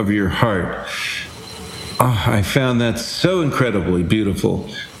eye of your heart. Oh, I found that so incredibly beautiful.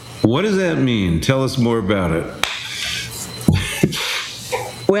 What does that mean? Tell us more about it.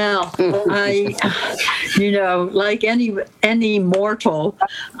 Well, like any mortal,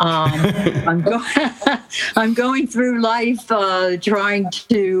 I'm going through life trying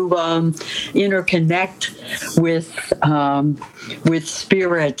to interconnect with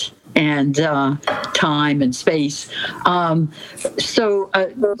spirit and time and space.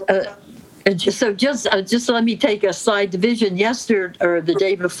 Just let me take a side division. Yesterday or the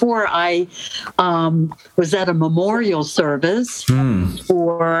day before, I was at a memorial service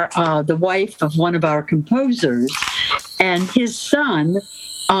for the wife of one of our composers, and his son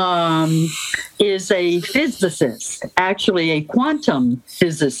is a physicist, actually a quantum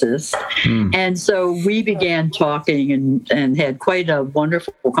physicist. And so we began talking and had quite a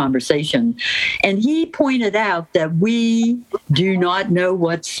wonderful conversation. And he pointed out that we do not know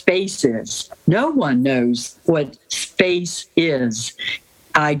what space is. No one knows what space is.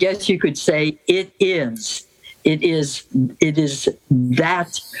 I guess you could say it is. It is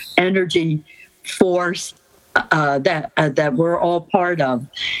that energy force that we're all part of.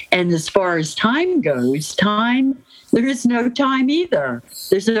 And as far as time goes, there is no time either.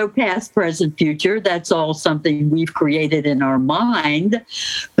 There's no past, present, future. That's all something we've created in our mind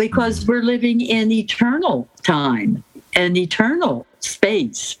because we're living in eternal time and eternal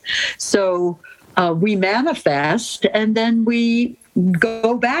space. So we manifest and then we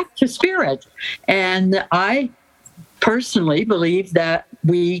go back to spirit. And I personally believe that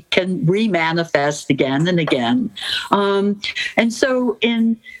we can remanifest again and again. And so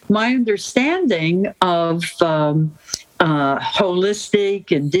in my understanding of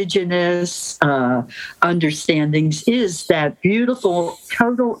holistic, indigenous understandings is that beautiful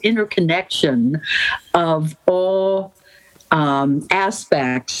total interconnection of all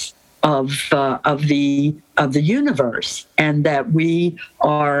aspects of the universe, and that we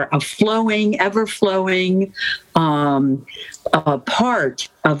are a flowing, ever flowing part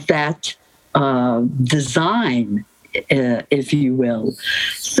of that design, if you will.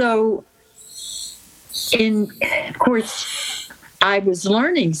 So, of course, I was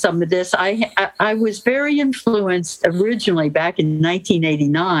learning some of this. I was very influenced originally back in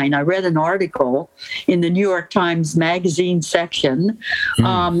 1989. I read an article in the New York Times Magazine section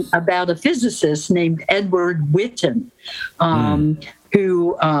about a physicist named Edward Witten,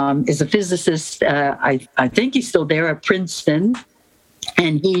 who is a physicist. I think he's still there at Princeton.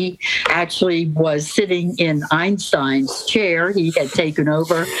 And he actually was sitting in Einstein's chair. He had taken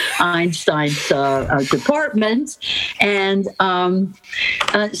over Einstein's department. And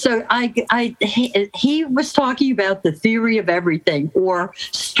so he was talking about the theory of everything, or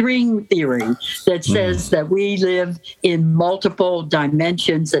string theory, that says that we live in multiple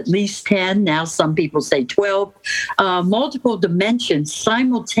dimensions, at least 10. Now some people say 12, multiple dimensions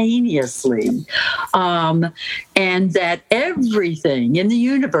simultaneously. And that everything in the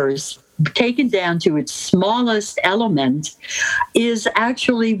universe, taken down to its smallest element, is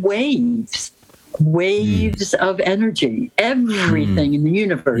actually waves of energy, everything in the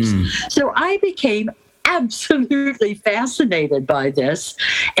universe. So I became absolutely fascinated by this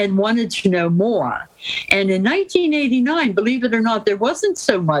and wanted to know more. And in 1989, believe it or not, there wasn't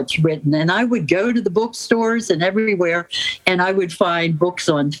so much written. And I would go to the bookstores and everywhere, and I would find books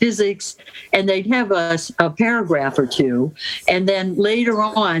on physics, and they'd have a paragraph or two. And then later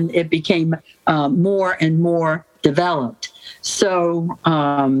on, it became more and more developed. So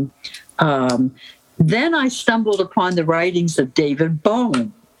then I stumbled upon the writings of David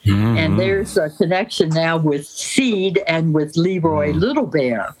Bohm. And there's a connection now with Seed and with Leroy Little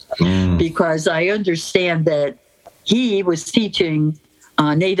Bear, because I understand that he was teaching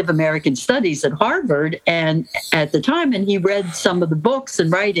Native American studies at Harvard and at the time, and he read some of the books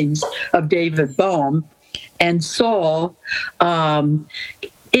and writings of David Bohm and saw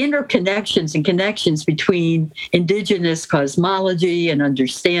interconnections and connections between indigenous cosmology and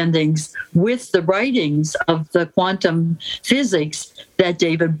understandings with the writings of the quantum physics that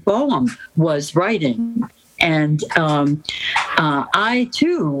David Bohm was writing. And I,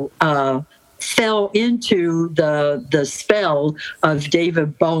 too, fell into the spell of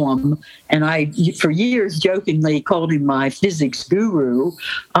David Bohm, and I, for years, jokingly called him my physics guru,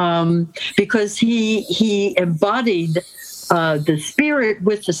 because he embodied the spirit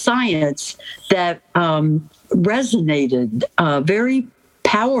with the science that resonated very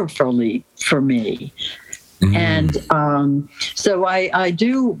powerfully for me. And so I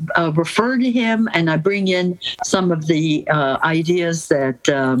do refer to him, and I bring in some of the ideas that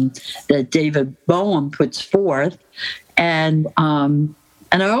that David Bohm puts forth, and I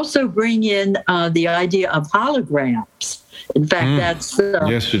also bring in the idea of holograms. In fact, that's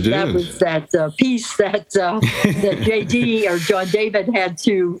yes, it that is. was that piece that that J.D. or John David had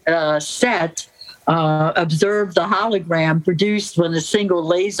to set. Observe the hologram produced when a single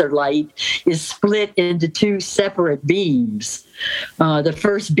laser light is split into two separate beams. The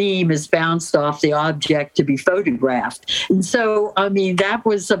first beam is bounced off the object to be photographed. And so, I mean, that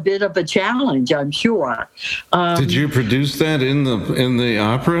was a bit of a challenge, I'm sure. Did you produce that in the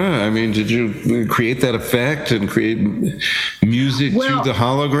opera? I mean, did you create that effect and create music to the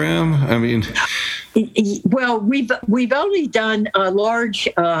hologram? I mean... Well, we've only done large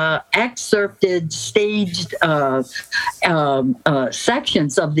excerpted staged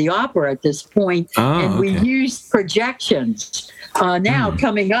sections of the opera at this point, and we used projections. Now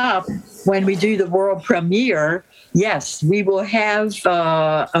coming up, when we do the world premiere, yes, we will have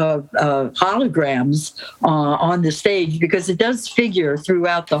holograms on the stage, because it does figure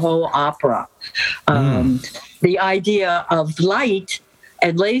throughout the whole opera. The idea of light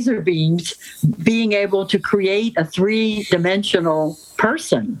and laser beams being able to create a three-dimensional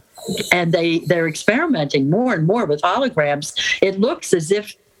person. And they're experimenting more and more with holograms. It looks as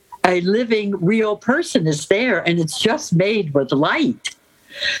if a living, real person is there, and it's just made with light.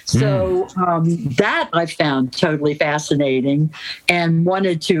 So that I found totally fascinating, and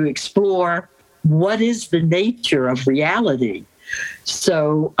wanted to explore what is the nature of reality.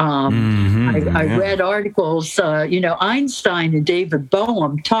 So I read articles, Einstein and David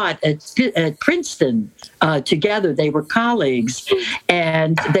Bohm taught at Princeton together. They were colleagues,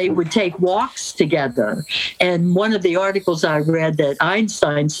 and they would take walks together. And one of the articles I read, that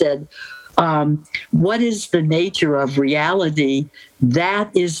Einstein said, what is the nature of reality?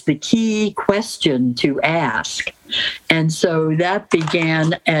 That is the key question to ask. And so that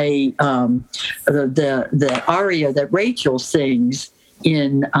began the aria that Rachel sings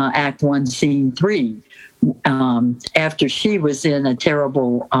in Act 1, Scene 3. After she was in a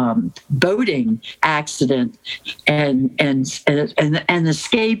terrible boating accident and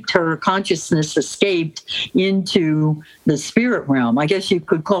escaped, her consciousness escaped into the spirit realm. I guess you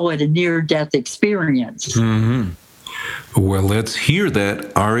could call it a near-death experience. Well, let's hear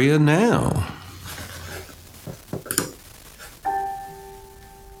that aria now.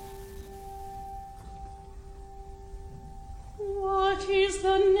 What is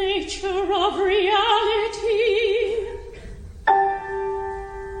the nature of reality?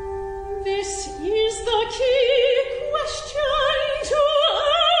 This is the key question to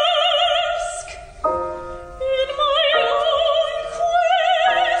ask. In my own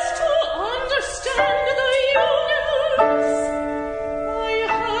quest to understand the universe, I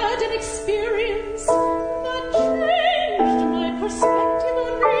had an experience that changed my perspective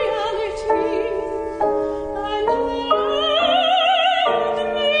on reality, and led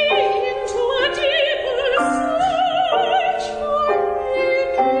me into a deeper search for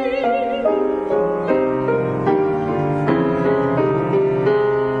meaning.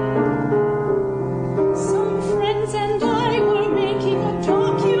 Some friends and I were making a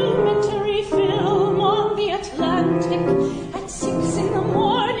documentary film on the Atlantic. At 6 in the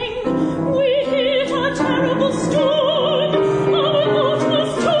morning, we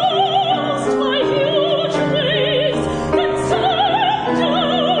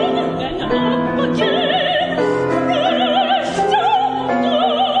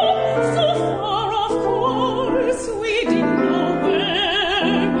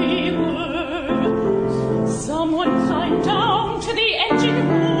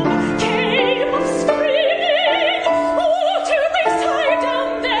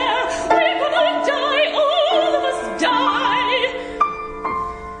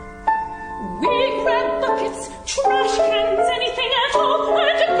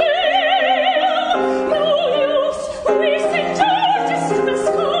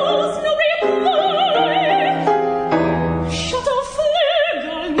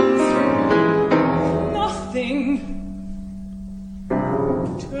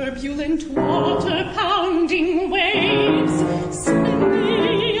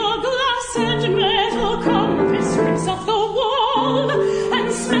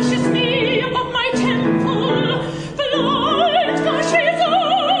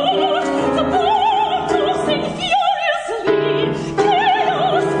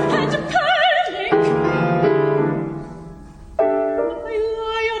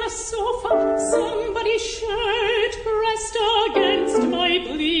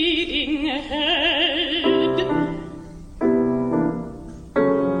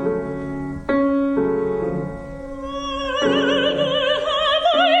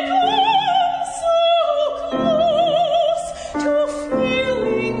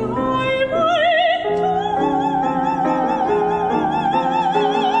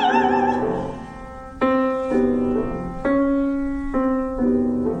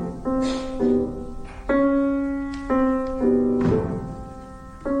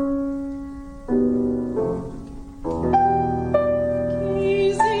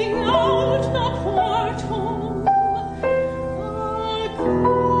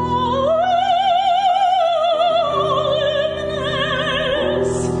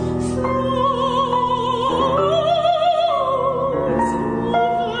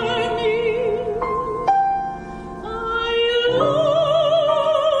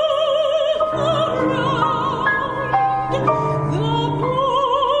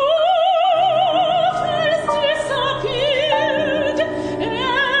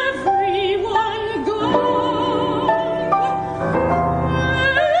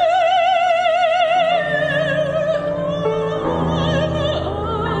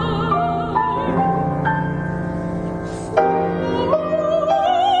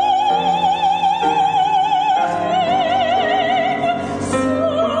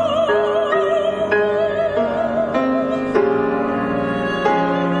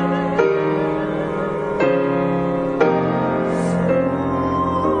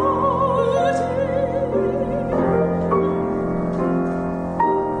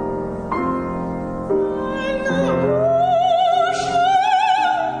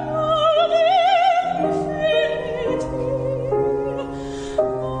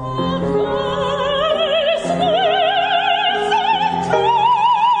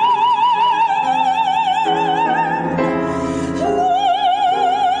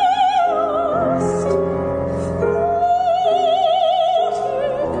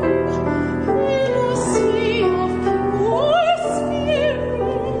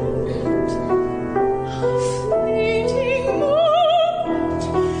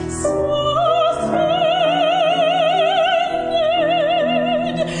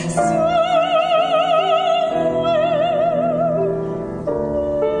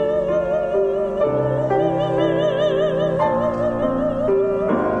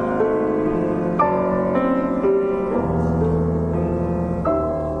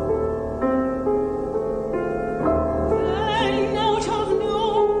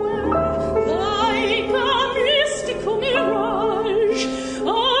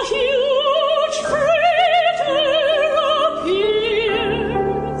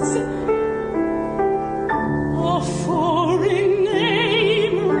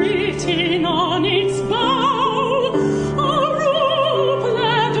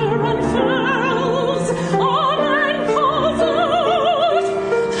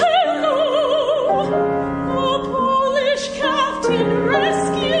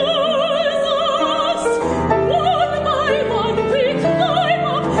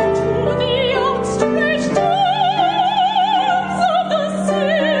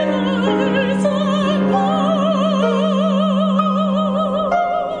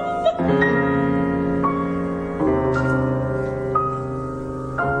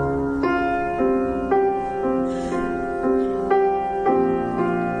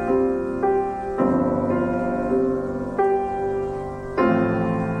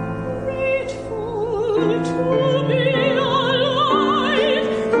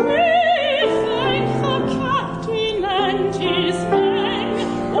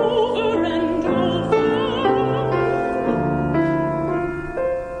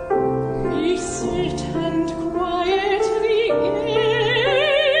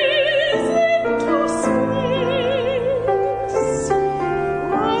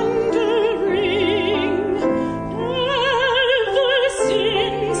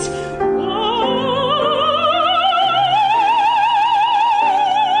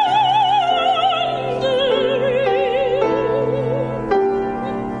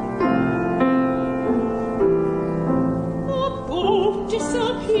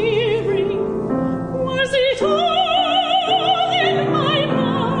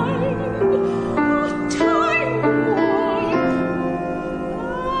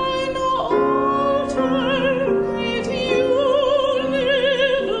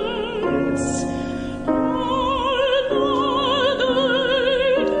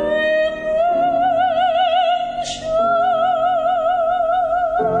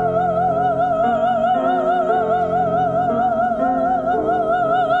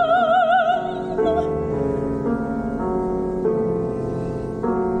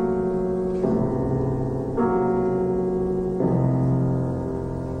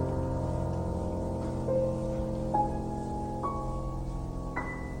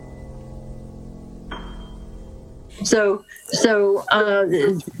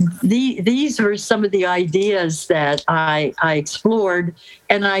These were some of the ideas that I explored,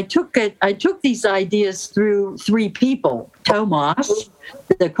 and I took these ideas through three people: Tomas,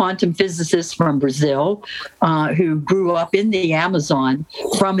 the quantum physicist from Brazil, who grew up in the Amazon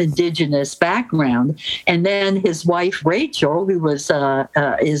from indigenous background, and then his wife Rachel, who is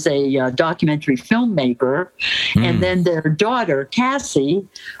a documentary filmmaker, and then their daughter Cassie,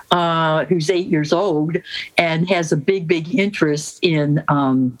 who's 8 years old and has a big interest in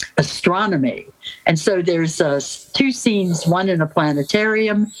astronomy. And so there's two scenes, one in a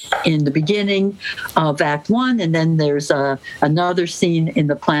planetarium in the beginning of Act 1, and then there's another scene in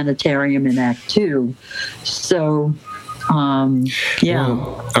the planetarium in Act 2. So, yeah.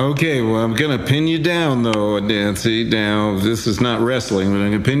 Well, okay, well, I'm going to pin you down, though, Nancy. Now, this is not wrestling, but I'm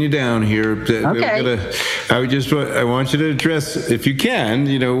going to pin you down here. Okay. I want you to address, if you can,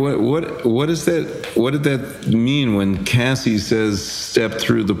 what is that? What did that mean when Cassie says, "Step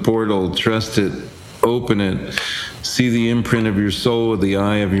through the portal, trust it, open it, see the imprint of your soul with the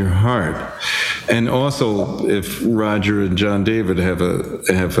eye of your heart"? And also, if Roger and John David have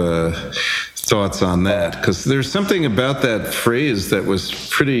thoughts on that, because there's something about that phrase that was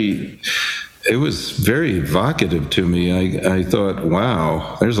it was very evocative to me. I thought,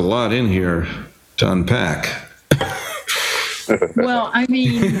 wow, there's a lot in here to unpack. Well, I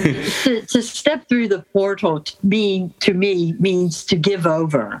mean, to step through the portal to me means to give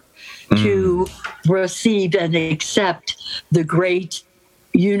over, to receive and accept the great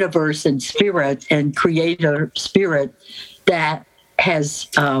universe and spirit and creator spirit that has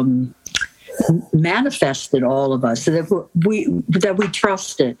manifested all of us, so that we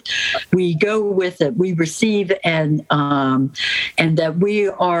trust it, we go with it, we receive, and that we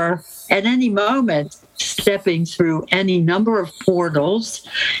are at any moment stepping through any number of portals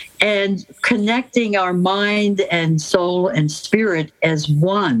and connecting our mind and soul and spirit as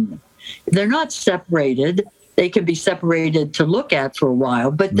one. They're not separated. They can be separated to look at for a while,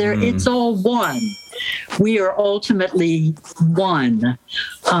 but it's all one. We are ultimately one.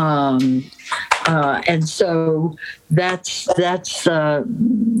 And so that's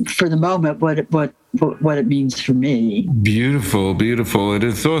for the moment what it means for me. Beautiful. And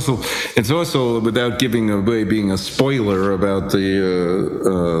it's also without giving away, being a spoiler about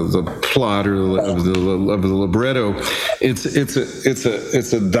the plot of the libretto.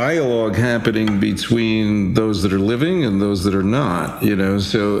 It's a dialogue happening between those that are living and those that are not.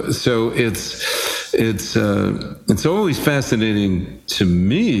 So it's always fascinating to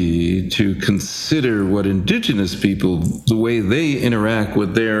me to consider what indigenous people, the way they interact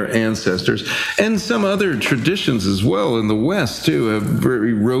with their ancestors, and some other traditions as well in the West too, have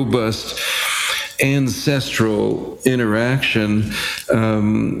very robust ancestral interaction,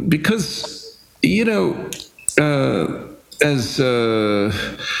 because as who's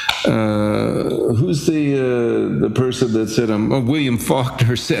the person that said, William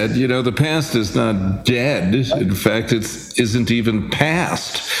Faulkner said, the past is not dead. In fact, it isn't even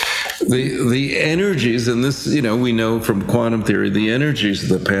past. The energies, and this, we know from quantum theory, the energies of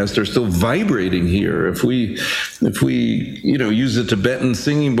the past are still vibrating here. If we use a Tibetan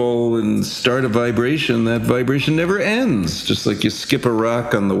singing bowl and start a vibration, that vibration never ends. Just like you skip a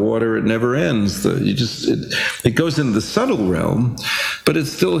rock on the water, it never ends. It goes into the subtle realm, but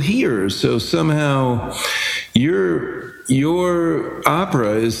it's still here. So somehow your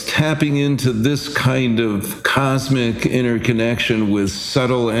opera is tapping into this kind of cosmic interconnection with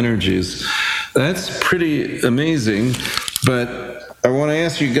subtle energies. That's pretty amazing. But I want to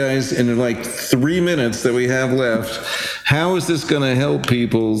ask you guys, in like 3 minutes that we have left, how is this going to help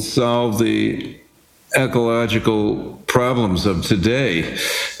people solve the ecological problems of today,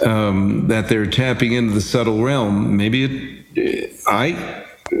 that they're tapping into the subtle realm? Maybe I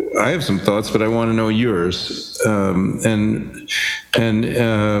have some thoughts, but I want to know yours. And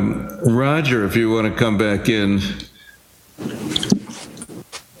Roger, if you want to come back in.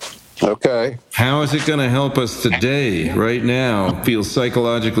 Okay. How is it going to help us today, right now, feel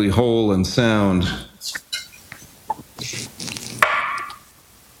psychologically whole and sound?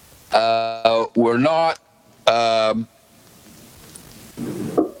 We're not a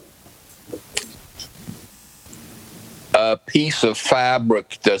piece of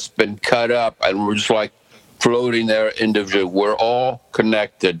fabric that's been cut up and we're just like floating there individually. We're all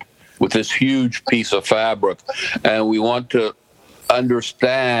connected with this huge piece of fabric, and we want to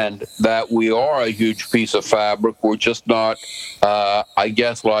understand that we are a huge piece of fabric. We're just not, I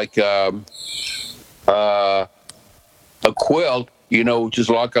guess, like a quilt, which is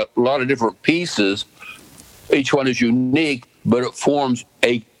like a lot of different pieces. Each one is unique, but it forms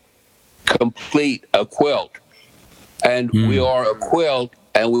a quilt. And we are a quilt,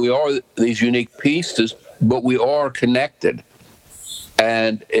 and we are these unique pieces, but we are connected.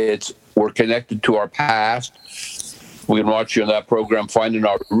 And we're connected to our past. We can watch you in that program, Finding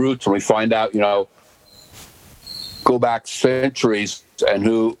Our Roots, and we find out, go back centuries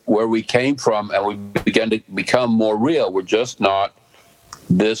and where we came from, and we begin to become more real. We're just not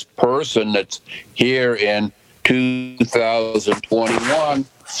this person that's here in 2021.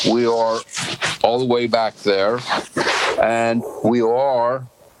 We are all the way back there, and we are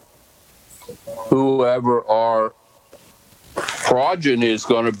whoever our progeny is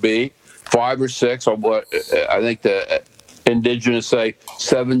going to be, 5 or 6, or what I think the indigenous say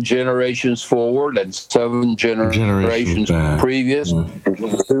 7 generations forward and 7 generations previous,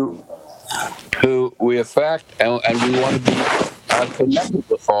 who we affect, and we want to be connected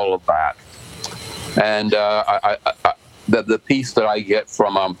with all of that. And the piece that I get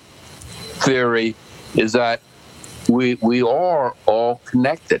from theory is that we are all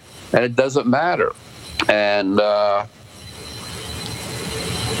connected, and it doesn't matter. And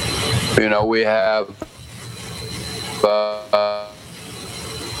we have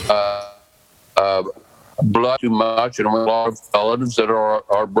blood too much, and we have a lot of relatives that are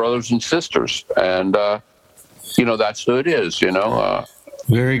our brothers and sisters, and that's who it is.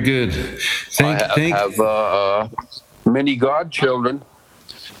 Very good. I have many godchildren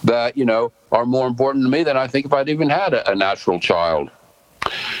that are more important to me than I think if I'd even had a natural child.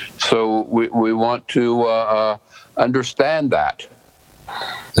 So we want to understand that.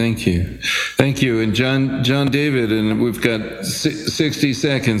 Thank you. And John David, and we've got 60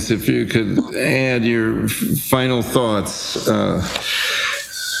 seconds. If you could add your final thoughts.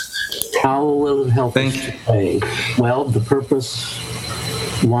 How will it help us today? Well, the purpose,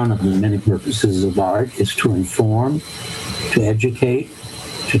 one of the many purposes of art, is to inform, to educate,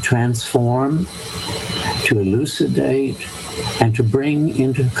 to transform, to elucidate, and to bring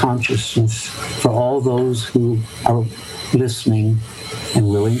into consciousness for all those who are listening and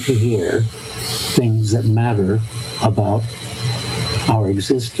willing to hear things that matter about our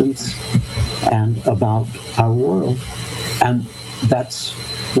existence and about our world. And that's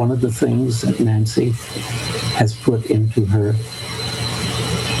one of the things that Nancy has put into her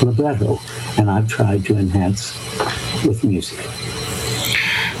libretto, and I've tried to enhance with music.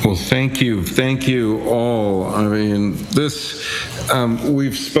 Well, thank you all. I mean,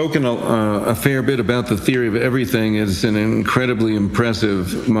 we've spoken a fair bit about the theory of everything. It's an incredibly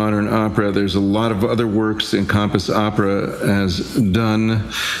impressive modern opera. There's a lot of other works Compass Opera has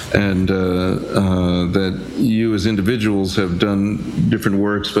done, and that you as individuals have done different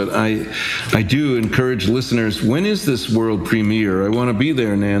works. But I do encourage listeners, when is this world premiere? I want to be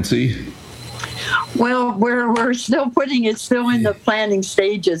there, Nancy. Well, we're still putting it in the planning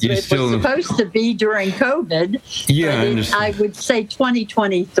stages. It was supposed to be during COVID. Yeah, I would say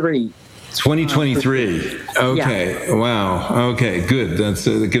 2023. 2023. Okay. Yeah. Wow. Okay. Good.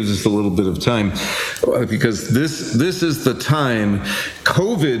 That gives us a little bit of time, because this is the time.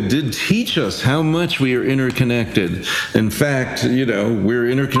 COVID did teach us how much we are interconnected. In fact, we're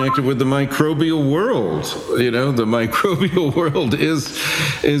interconnected with the microbial world. The microbial world is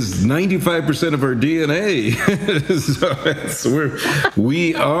 95% of our DNA. So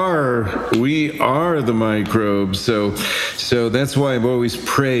we are the microbes. So that's why I've always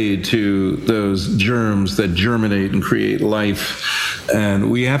prayed to those germs that germinate and create life. And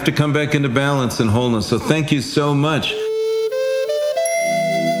we have to come back into balance and wholeness. So thank you so much.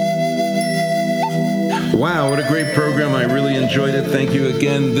 Wow, what a great program. I really enjoyed it. Thank you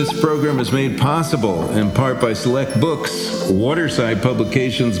again. This program is made possible in part by Select Books, Waterside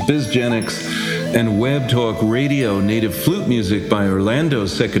Publications, BizGenix, and Web Talk Radio. Native flute music by Orlando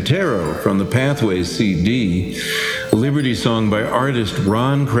Secatero from the Pathways CD. Liberty Song by artist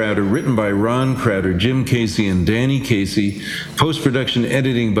Ron Crowder, written by Ron Crowder, Jim Casey, and Danny Casey. Post-production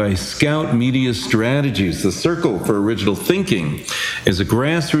editing by Scout Media Strategies. The Circle for Original Thinking is a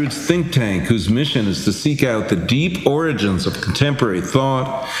grassroots think tank whose mission is to seek out the deep origins of contemporary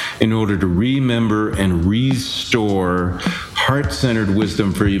thought in order to remember and restore heart-centered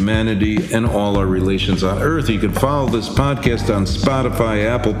wisdom for humanity and all our relations on Earth. You can follow this podcast on Spotify,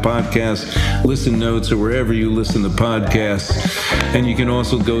 Apple Podcasts, Listen Notes, or wherever you listen to podcasts. And you can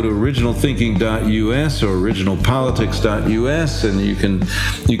also go to originalthinking.us or originalpolitics.us, and you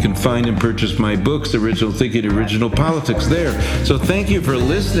can find and purchase my books, Original Thinking, Original Politics, there. So thank you for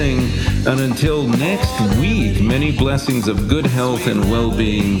listening, and until next week, many blessings of good health and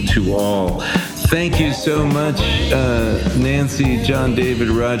well-being to all. Thank you so much, Nancy, John David,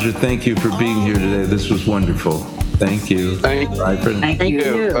 Roger. Thank you for being here today. This was wonderful. Thank you. Thank you. Thank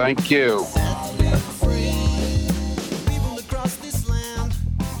you. Thank you.